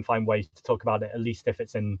try and find ways to talk about it, at least if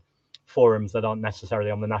it's in forums that aren't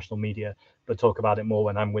necessarily on the national media, but talk about it more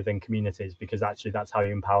when I'm within communities, because actually that's how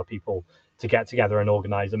you empower people to get together and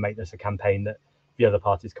organise and make this a campaign that the other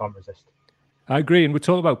parties can't resist. I agree. And we're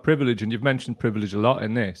talking about privilege, and you've mentioned privilege a lot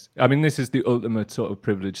in this. I mean, this is the ultimate sort of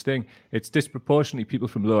privilege thing. It's disproportionately people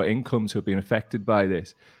from lower incomes who have been affected by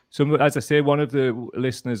this. So, as I say, one of the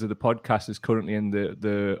listeners of the podcast is currently in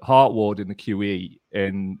the heart ward in the QE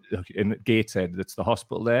in Gateshead. That's the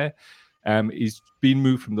hospital there. He's been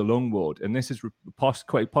moved from the lung ward, and this is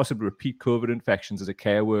quite possibly repeat COVID infections as a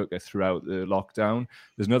care worker throughout the lockdown.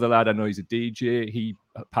 There's another lad I know, he's a DJ. He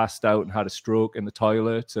passed out and had a stroke in the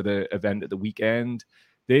toilet at an event at the weekend.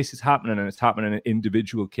 This is happening, and it's happening in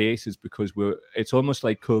individual cases because it's almost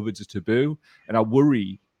like COVID's a taboo. And I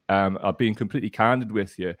worry, I'm being completely candid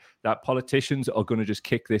with you, that politicians are going to just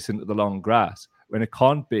kick this into the long grass when it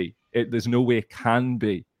can't be. There's no way it can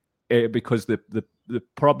be, because the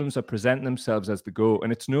problems are presenting themselves as they go,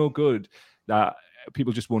 and it's no good that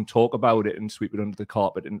people just won't talk about it and sweep it under the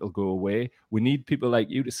carpet and it'll go away. We need people like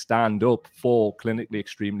you to stand up for clinically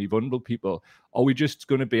extremely vulnerable people. Are we just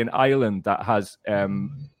going to be an island that has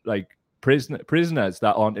prisoners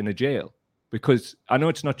that aren't in a jail? Because I know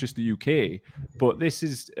it's not just the UK, but this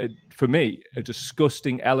is, for me, a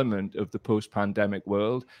disgusting element of the post-pandemic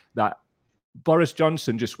world that Boris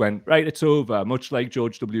Johnson just went, right, it's over, much like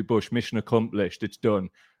George W. Bush, mission accomplished, it's done.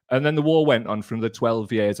 And then the war went on for the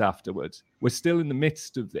 12 years afterwards. We're still in the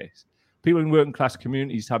midst of this. People in working class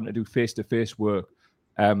communities having to do face-to-face work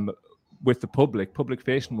with the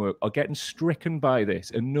public-facing work, are getting stricken by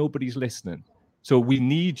this, and nobody's listening. So we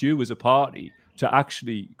need you as a party to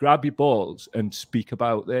actually grab your balls and speak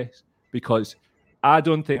about this, because I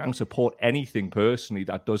don't think I can support anything personally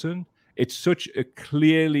that doesn't. It's such a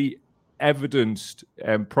clearly evidenced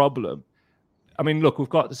problem. I mean, look, we've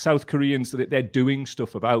got the South Koreans that they're doing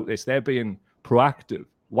stuff about this. They're being proactive.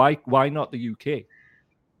 Why not the UK?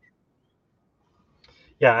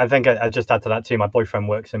 Yeah, I think I just add to that too. My boyfriend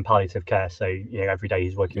works in palliative care, so every day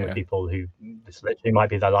he's working with people who this literally might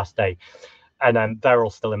be their last day, and they're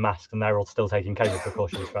all still in masks and they're all still taking COVID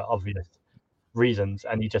precautions for obvious reasons.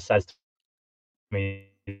 And he just says to me,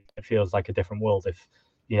 it feels like a different world if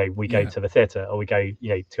we go to the theatre or we go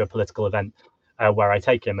to a political event where I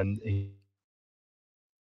take him, and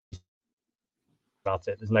about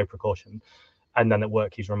it, there's no precaution, and then at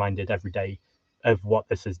work he's reminded every day of what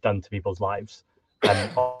this has done to people's lives.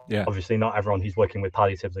 And obviously not everyone who's working with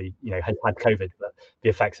palliatively has had COVID, but the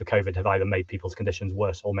effects of COVID have either made people's conditions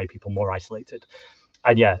worse or made people more isolated.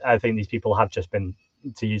 And I think these people have just been,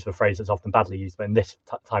 to use the phrase that's often badly used, but in this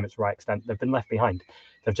time it's the right extent, they've been left behind.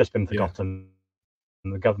 They've just been forgotten.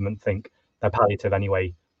 And the government think they're palliative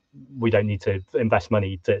anyway. We don't need to invest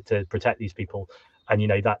money to protect these people.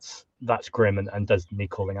 And that's grim and does need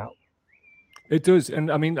calling out. It does.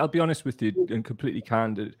 And I mean, I'll be honest with you and completely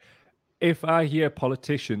candid. If I hear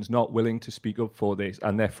politicians not willing to speak up for this,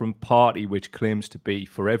 and they're from party which claims to be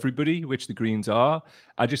for everybody, which the Greens are,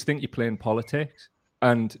 I just think you're playing politics,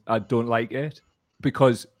 and I don't like it,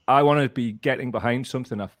 because I want to be getting behind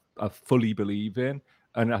something I fully believe in,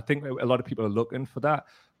 and I think a lot of people are looking for that.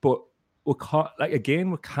 But we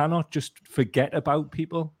cannot just forget about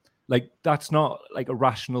people. Like, that's not like a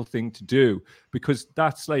rational thing to do, because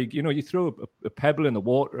that's like, you throw a pebble in the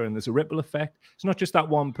water and there's a ripple effect. It's not just that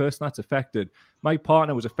one person that's affected. My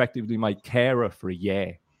partner was effectively my carer for a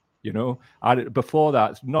year. Before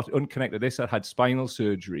that, not unconnected to this, I had spinal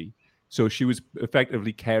surgery. So she was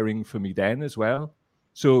effectively caring for me then as well.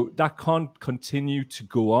 So that can't continue to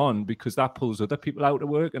go on because that pulls other people out of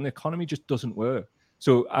work and the economy just doesn't work.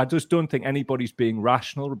 So I just don't think anybody's being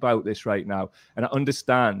rational about this right now. And I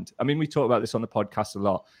understand. I mean, we talk about this on the podcast a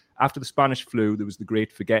lot. After the Spanish flu, there was the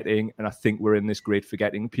great forgetting. And I think we're in this great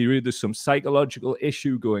forgetting period. There's some psychological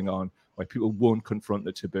issue going on where people won't confront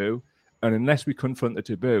the taboo. And unless we confront the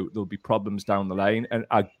taboo, there'll be problems down the line. And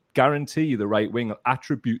I guarantee the right wing will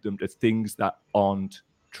attribute them to things that aren't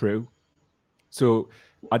true. So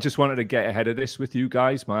I just wanted to get ahead of this with you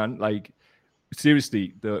guys, man. Like,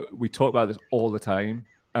 seriously, we talk about this all the time.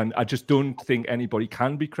 And I just don't think anybody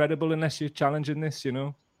can be credible unless you're challenging this, you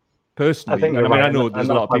know, personally. I think And I mean, right. I know there's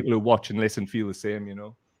a lot of people who watch and listen feel the same, you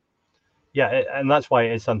know. Yeah, and that's why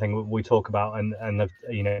it is something we talk about and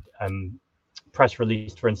you know, press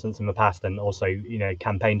released, for instance, in the past, and also, you know,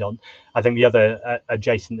 campaigned on. I think the other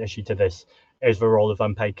adjacent issue to this is the role of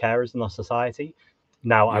unpaid carers in our society.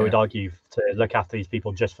 Now, I would argue to look after these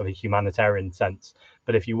people just for the humanitarian sense.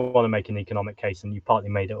 But if you want to make an economic case, and you partly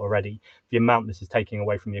made it already, the amount this is taking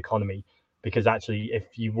away from the economy, because actually,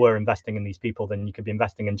 if you were investing in these people, then you could be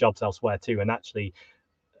investing in jobs elsewhere too. And actually,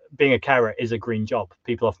 being a carer is a green job.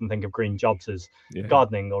 People often think of green jobs as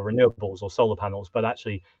gardening or renewables or solar panels, but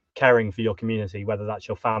actually caring for your community, whether that's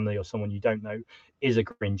your family or someone you don't know, is a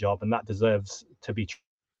green job, and that deserves to be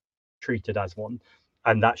treated as one.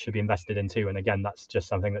 And that should be invested in too. And again, that's just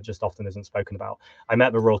something that just often isn't spoken about. I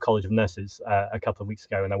met the Royal College of Nurses a couple of weeks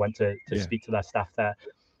ago, and I went to speak to their staff there,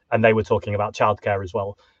 and they were talking about childcare as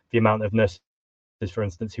well. The amount of nurses, for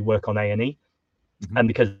instance, who work on A&E, and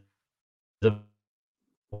because of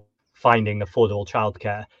finding affordable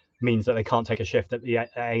childcare means that they can't take a shift at the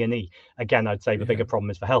A&E. Again, I'd say the bigger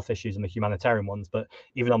problem is the health issues and the humanitarian ones, but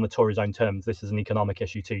even on the Tories' own terms, this is an economic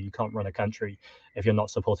issue too. You can't run a country if you're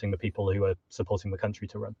not supporting the people who are supporting the country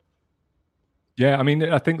to run. Yeah, I mean,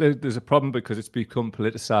 I think there's a problem because it's become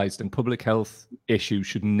politicized, and public health issues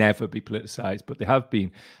should never be politicized, but they have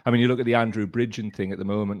been. I mean, you look at the Andrew Bridgen thing at the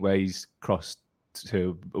moment, where he's crossed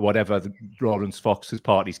to whatever Lawrence Fox's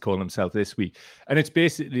party's calling himself this week, and it's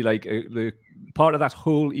basically like the part of that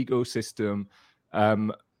whole ecosystem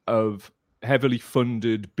of heavily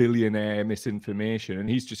funded billionaire misinformation, and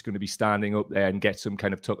he's just going to be standing up there and get some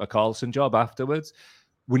kind of Tucker Carlson job afterwards.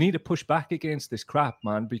 We need to push back against this crap,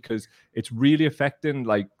 man, because it's really affecting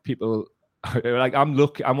like people. Like I'm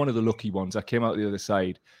one of the lucky ones. I came out the other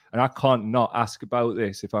side, and I can't not ask about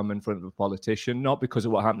this if I'm in front of a politician, not because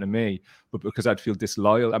of what happened to me, but because I'd feel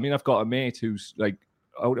disloyal. I mean, I've got a mate who's like,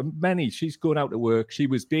 out of many, she's going out to work. She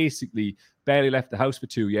was basically barely left the house for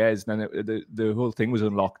 2 years, and then the whole thing was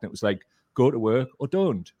unlocked, and it was like, go to work or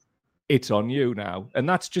don't. It's on you now, and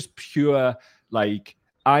that's just pure like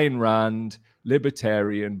Ayn Rand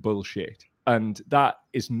libertarian bullshit, and that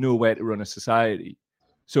is nowhere to run a society.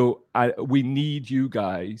 So we need you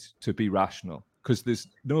guys to be rational, because there's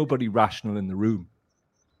nobody rational in the room,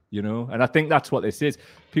 you know? And I think that's what this is.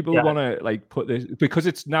 People want to like put this, because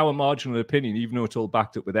it's now a marginal opinion, even though it's all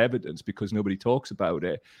backed up with evidence, because nobody talks about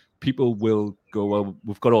it. People will go, well,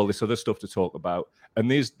 we've got all this other stuff to talk about. And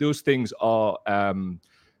those things are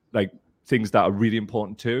like things that are really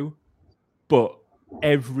important too. But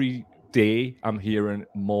every day I'm hearing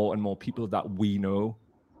more and more people that we know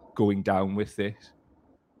going down with this.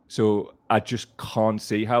 So I just can't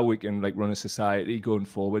see how we can like run a society going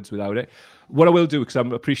forwards without it. What I will do, because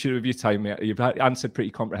I'm appreciative of your time, mate, you've answered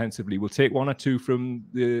pretty comprehensively. We'll take one or two from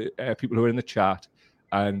the people who are in the chat,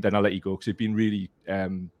 and then I'll let you go, because you've been really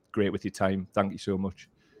great with your time. Thank you so much.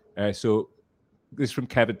 So this is from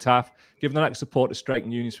Kevin Taff. Given the lack of support to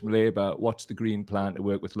striking unions from Labour, what's the Green plan to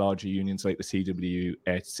work with larger unions like the CW,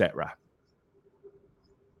 etc.?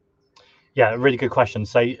 Yeah, really good question.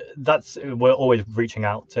 So we're always reaching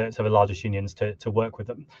out to the largest unions to work with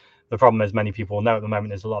them. The problem, as many people know at the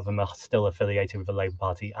moment, is a lot of them are still affiliated with the Labour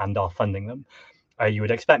Party and are funding them. You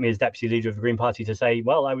would expect me as deputy leader of the Green Party to say,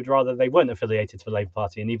 well, I would rather they weren't affiliated to the Labour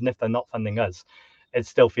Party. And even if they're not funding us, it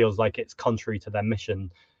still feels like it's contrary to their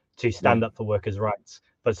mission to stand up for workers' rights,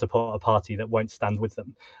 but support a party that won't stand with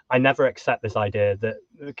them. I never accept this idea that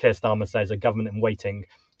Keir Starmer says a government in waiting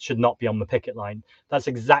should not be on the picket line. That's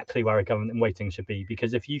exactly where a government in waiting should be,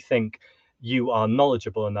 because if you think you are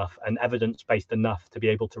knowledgeable enough and evidence-based enough to be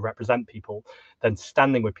able to represent people, then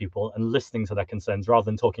standing with people and listening to their concerns rather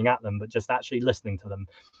than talking at them, but just actually listening to them,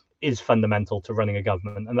 is fundamental to running a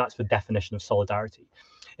government. And that's the definition of solidarity.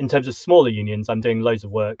 In terms of smaller unions, I'm doing loads of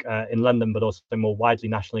work in London, but also more widely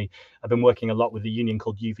nationally. I've been working a lot with a union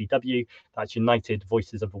called UVW, that's United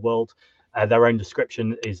Voices of the World. Their own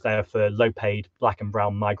description is there for low-paid black and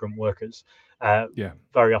brown migrant workers.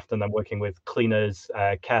 Very often I'm working with cleaners,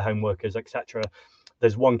 care home workers, etc.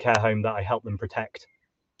 There's one care home that I help them protect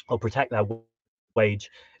or protect their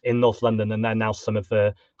wage in North London, and they're now some of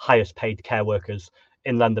the highest paid care workers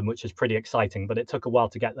in London, which is pretty exciting. But it took a while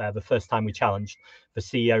to get there. The first time we challenged, the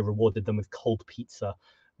CEO rewarded them with cold pizza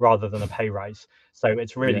rather than a pay rise. So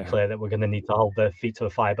it's really clear that we're going to need to hold their feet to the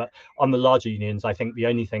fire. But on the larger unions, I think the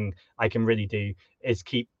only thing I can really do is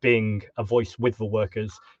keep being a voice with the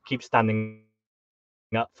workers, keep standing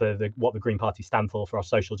up for what the Green Party stand for our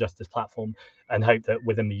social justice platform, and hope that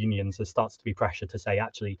within the unions there starts to be pressure to say,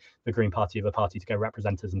 actually, the Green Party are the party to go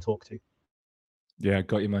represent us and talk to. Yeah,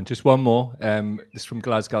 got you, man. Just one more. This is from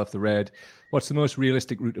Glasgow off the Red. What's the most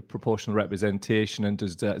realistic route of proportional representation, and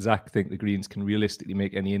does Zack think the Greens can realistically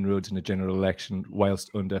make any inroads in a general election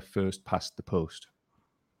whilst under first past the post?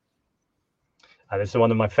 This is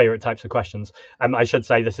one of my favourite types of questions. I should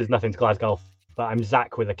say this is nothing to Glasgow, but I'm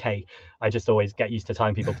Zack with a K. I just always get used to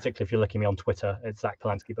telling people, particularly if you're looking at me on Twitter, it's Zack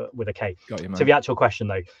Polanski, but with a K. Got you, man. To the actual question,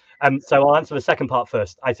 though. So I'll answer the second part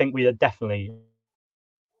first. I think we are definitely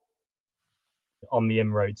on the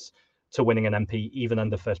inroads to winning an MP, even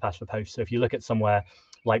under first past the post. So if you look at somewhere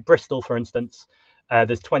like Bristol, for instance,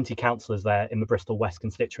 there's 20 councillors there in the Bristol West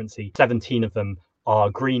constituency. 17 of them are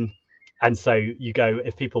Green. And so you go,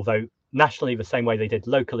 if people vote nationally the same way they did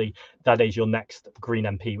locally, that is your next Green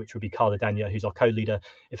MP, which would be Carla Denyer, who's our co-leader.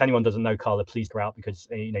 If anyone doesn't know Carla, please go out, because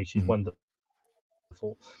she's wonderful.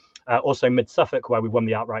 Also mid Suffolk, where we won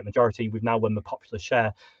the outright majority, we've now won the popular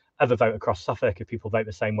share of a vote across Suffolk. If people vote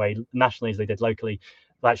the same way nationally as they did locally,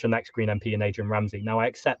 that's your next Green MP in Adrian Ramsey. Now, I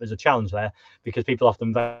accept there's a challenge there, because people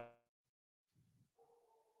often vote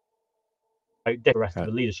the rest of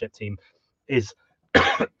the leadership team is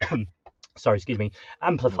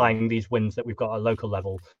amplifying these wins that we've got at local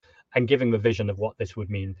level and giving the vision of what this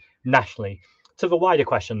would mean nationally. To the wider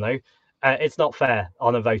question, though, it's not fair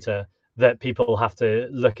on a voter that people have to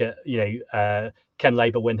look at, can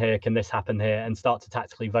Labour win here? Can this happen here? And start to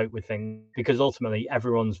tactically vote with things, because ultimately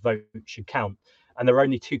everyone's vote should count. And there are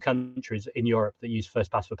only two countries in Europe that use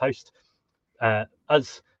first past the post,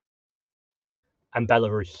 us and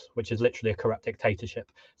Belarus, which is literally a corrupt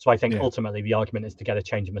dictatorship. So I think ultimately the argument is to get a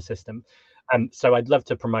change in the system. So I'd love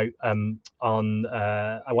to promote on,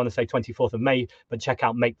 I want to say 24th of May, but check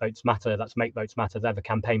out Make Votes Matter. That's Make Votes Matter. They're the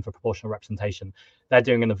campaign for proportional representation. They're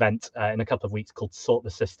doing an event in a couple of weeks called Sort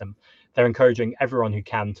the System. They're encouraging everyone who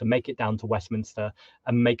can to make it down to Westminster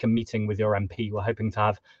and make a meeting with your MP. We're hoping to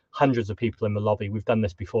have hundreds of people in the lobby. We've done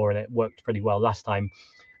this before and it worked pretty well last time.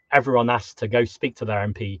 Everyone asks to go speak to their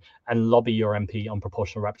MP and lobby your MP on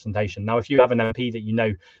proportional representation. Now, if you have an MP that you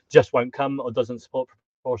know just won't come or doesn't support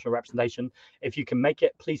proportional representation, if you can make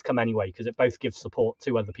it, please come anyway, because it both gives support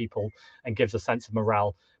to other people and gives a sense of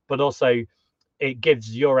morale, but also it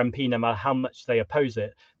gives your MP, no matter how much they oppose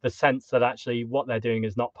it, the sense that actually what they're doing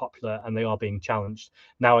is not popular and they are being challenged.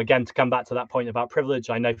 Now, again, to come back to that point about privilege,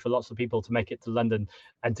 I know for lots of people to make it to London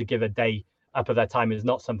and to give a day up of their time is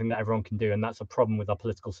not something that everyone can do, and that's a problem with our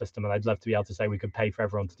political system, and I'd love to be able to say we could pay for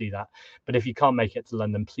everyone to do that. But if you can't make it to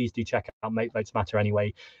London, please do check out Make Votes Matter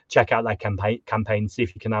anyway. Check out their campaign, see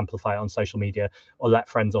if you can amplify it on social media or let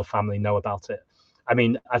friends or family know about it. I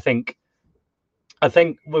mean, I think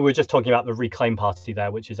we were just talking about the Reclaim Party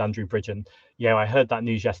there, which is Andrew Bridgen. I heard that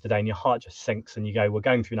news yesterday and your heart just sinks and you go, we're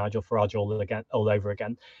going through Nigel Farage all over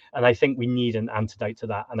again. And I think we need an antidote to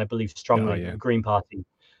that. And I believe strongly that the Green Party,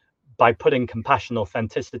 by putting compassion,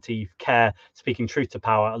 authenticity, care, speaking truth to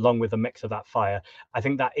power, along with a mix of that fire, I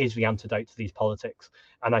think that is the antidote to these politics.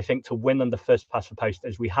 And I think to win under first past the post,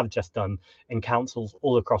 as we have just done in councils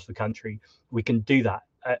all across the country, we can do that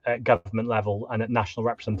at government level and at national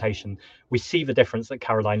representation. We see the difference that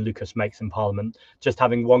Caroline Lucas makes in Parliament. Just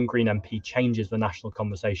having one Green MP changes the national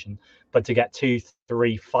conversation, but to get 2,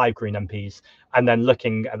 3, 5 Green MPs and then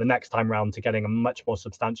looking at the next time round to getting a much more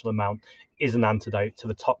substantial amount is an antidote to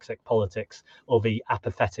the toxic politics or the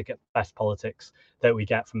apathetic at best politics that we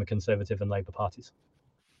get from the Conservative and Labour parties.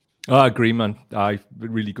 I agree, man.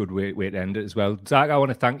 Really good way to end it as well. Zack, I want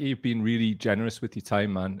to thank you. You've been really generous with your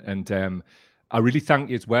time, man. And I really thank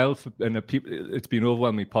you as well. It's been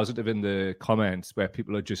overwhelmingly positive in the comments where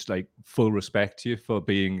people are just like full respect to you for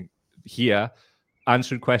being here,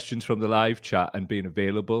 answering questions from the live chat and being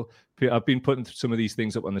available. I've been putting some of these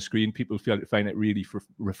things up on the screen. People find it really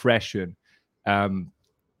refreshing. And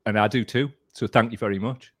I do too. So thank you very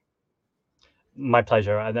much. My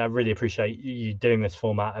pleasure. And I really appreciate you doing this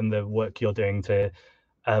format and the work you're doing to,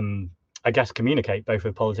 I guess, communicate both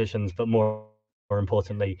with politicians, but more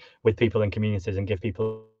importantly, with people in communities and give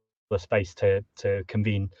people a space to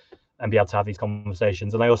convene be able to have these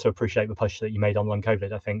conversations. And I also appreciate the push that you made on long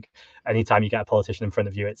COVID. I think anytime you get a politician in front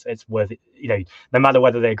of you, it's worth it, no matter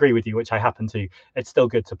whether they agree with you, which I happen to, it's still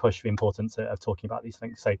good to push the importance of talking about these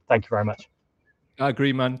things. So thank you very much. I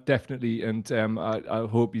agree, man, definitely, and I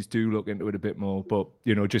hope you do look into it a bit more. But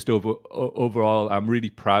just overall, I'm really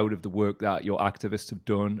proud of the work that your activists have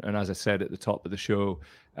done. And as I said at the top of the show,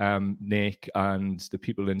 Nick and the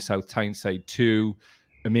people in South Tyneside too,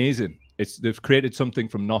 amazing. They've created something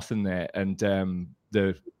from nothing there, and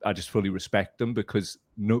I just fully respect them, because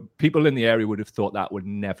people in the area would have thought that would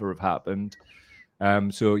never have happened.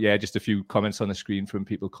 So yeah, just a few comments on the screen from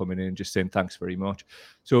people coming in, just saying thanks very much.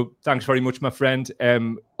 So thanks very much, my friend.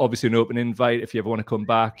 Obviously an open invite. If you ever want to come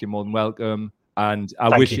back, you're more than welcome. And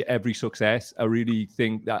I wish you every success. I really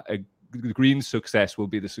think that the Greens' success will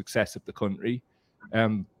be the success of the country,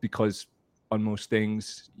 because on most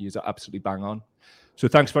things, you're absolutely bang on. So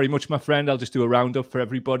thanks very much, my friend. I'll just do a roundup for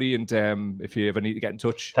everybody. And if you ever need to get in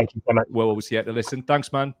touch, thank you so much. We're always here to listen.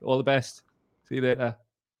 Thanks, man. All the best. See you later.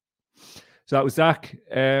 So that was Zack.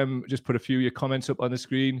 Just put a few of your comments up on the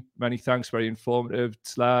screen. Many thanks, very informative.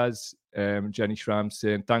 Slaz, Jenny Schramm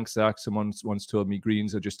saying, thanks, Zack. Someone once told me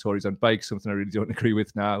Greens are just Tories on bikes, something I really don't agree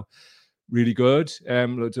with now. Really good.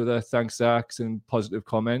 Loads of other thanks, Zack, and positive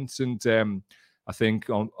comments. And I think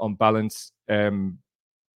on balance,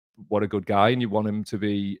 what a good guy, and you want him to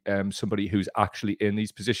be somebody who's actually in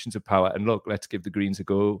these positions of power. And look, let's give the Greens a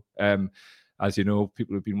go. As you know,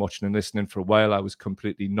 people have been watching and listening for a while. I was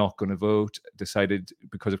completely not going to vote. Decided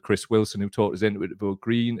because of Chris Wilson, who taught us into it, to vote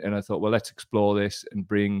Green. And I thought, well, let's explore this and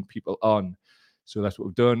bring people on. So that's what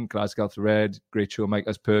we've done. Glasgow the Red, great show, Mike,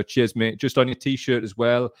 as per. Cheers, mate. Just on your T-shirt as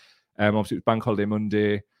well. Obviously, it was Bank Holiday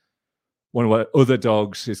Monday. One of our other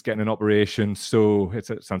dogs is getting an operation, so it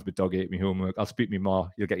sounds a bit dog ate me homework. I'll speak to me more.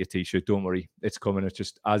 You'll get your T-shirt. Don't worry, it's coming. It's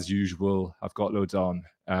just as usual. I've got loads on.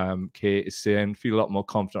 Kate is saying, feel a lot more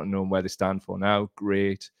confident knowing where they stand for now.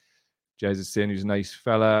 Great. Jez is saying he's a nice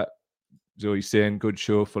fella. Zoe's saying good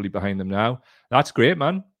show, fully behind them now. That's great,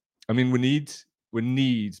 man. I mean, we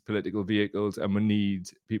need political vehicles, and we need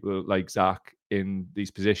people like Zack in these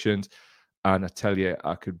positions. And I tell you,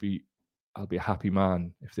 I'll be a happy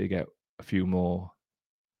man if they get a few more,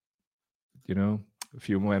 a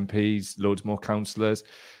few more MPs, loads more councillors,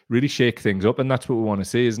 really shake things up. And that's what we want to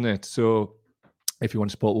see, isn't it? So if you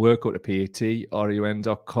want to support work, go to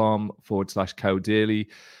patreon.com/cowdaily.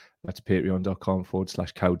 That's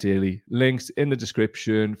patreon.com/cowdaily. Links in the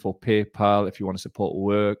description for PayPal if you want to support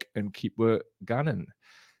work and keep work going.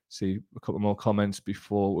 See a couple more comments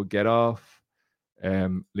before we get off.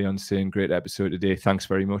 Leon saying, great episode today. Thanks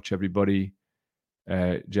very much, everybody.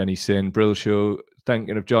 Jenny saying, Brill show,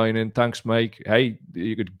 thinking of joining. Thanks, Mike. Hey,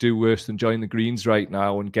 you could do worse than join the Greens right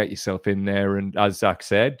now and get yourself in there. And as Zack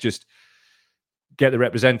said, just get the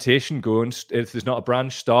representation going. If there's not a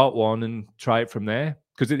branch, start one and try it from there.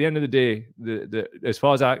 Because at the end of the day, as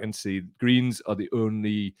far as I can see, Greens are the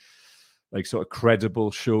only sort of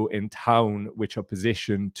credible show in town which are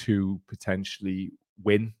positioned to potentially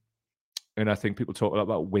win. And I think people talk a lot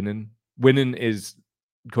about winning. Winning is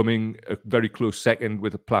coming a very close second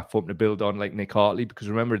with a platform to build on, like Nick Hartley, because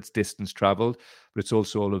remember, it's distance travelled, but it's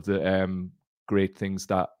also all of the great things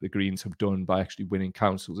that the Greens have done by actually winning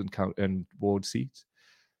councils and ward seats.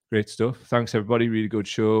 Great stuff. Thanks, everybody. Really good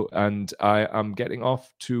show. And I am getting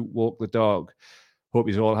off to walk the dog. Hope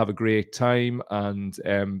you all have a great time. And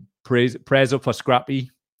prayers up for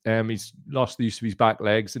Scrappy. He's lost the use of his back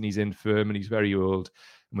legs and he's infirm and he's very old.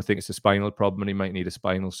 And we think it's a spinal problem and he might need a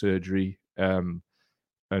spinal surgery. And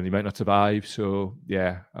he might not survive. So,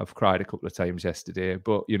 yeah, I've cried a couple of times yesterday.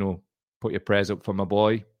 But, put your prayers up for my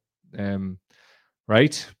boy.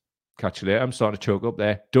 Right? Catch you later. I'm starting to choke up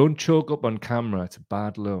there. Don't choke up on camera. It's a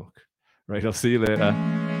bad look. Right, I'll see you later.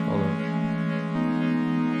 Follow.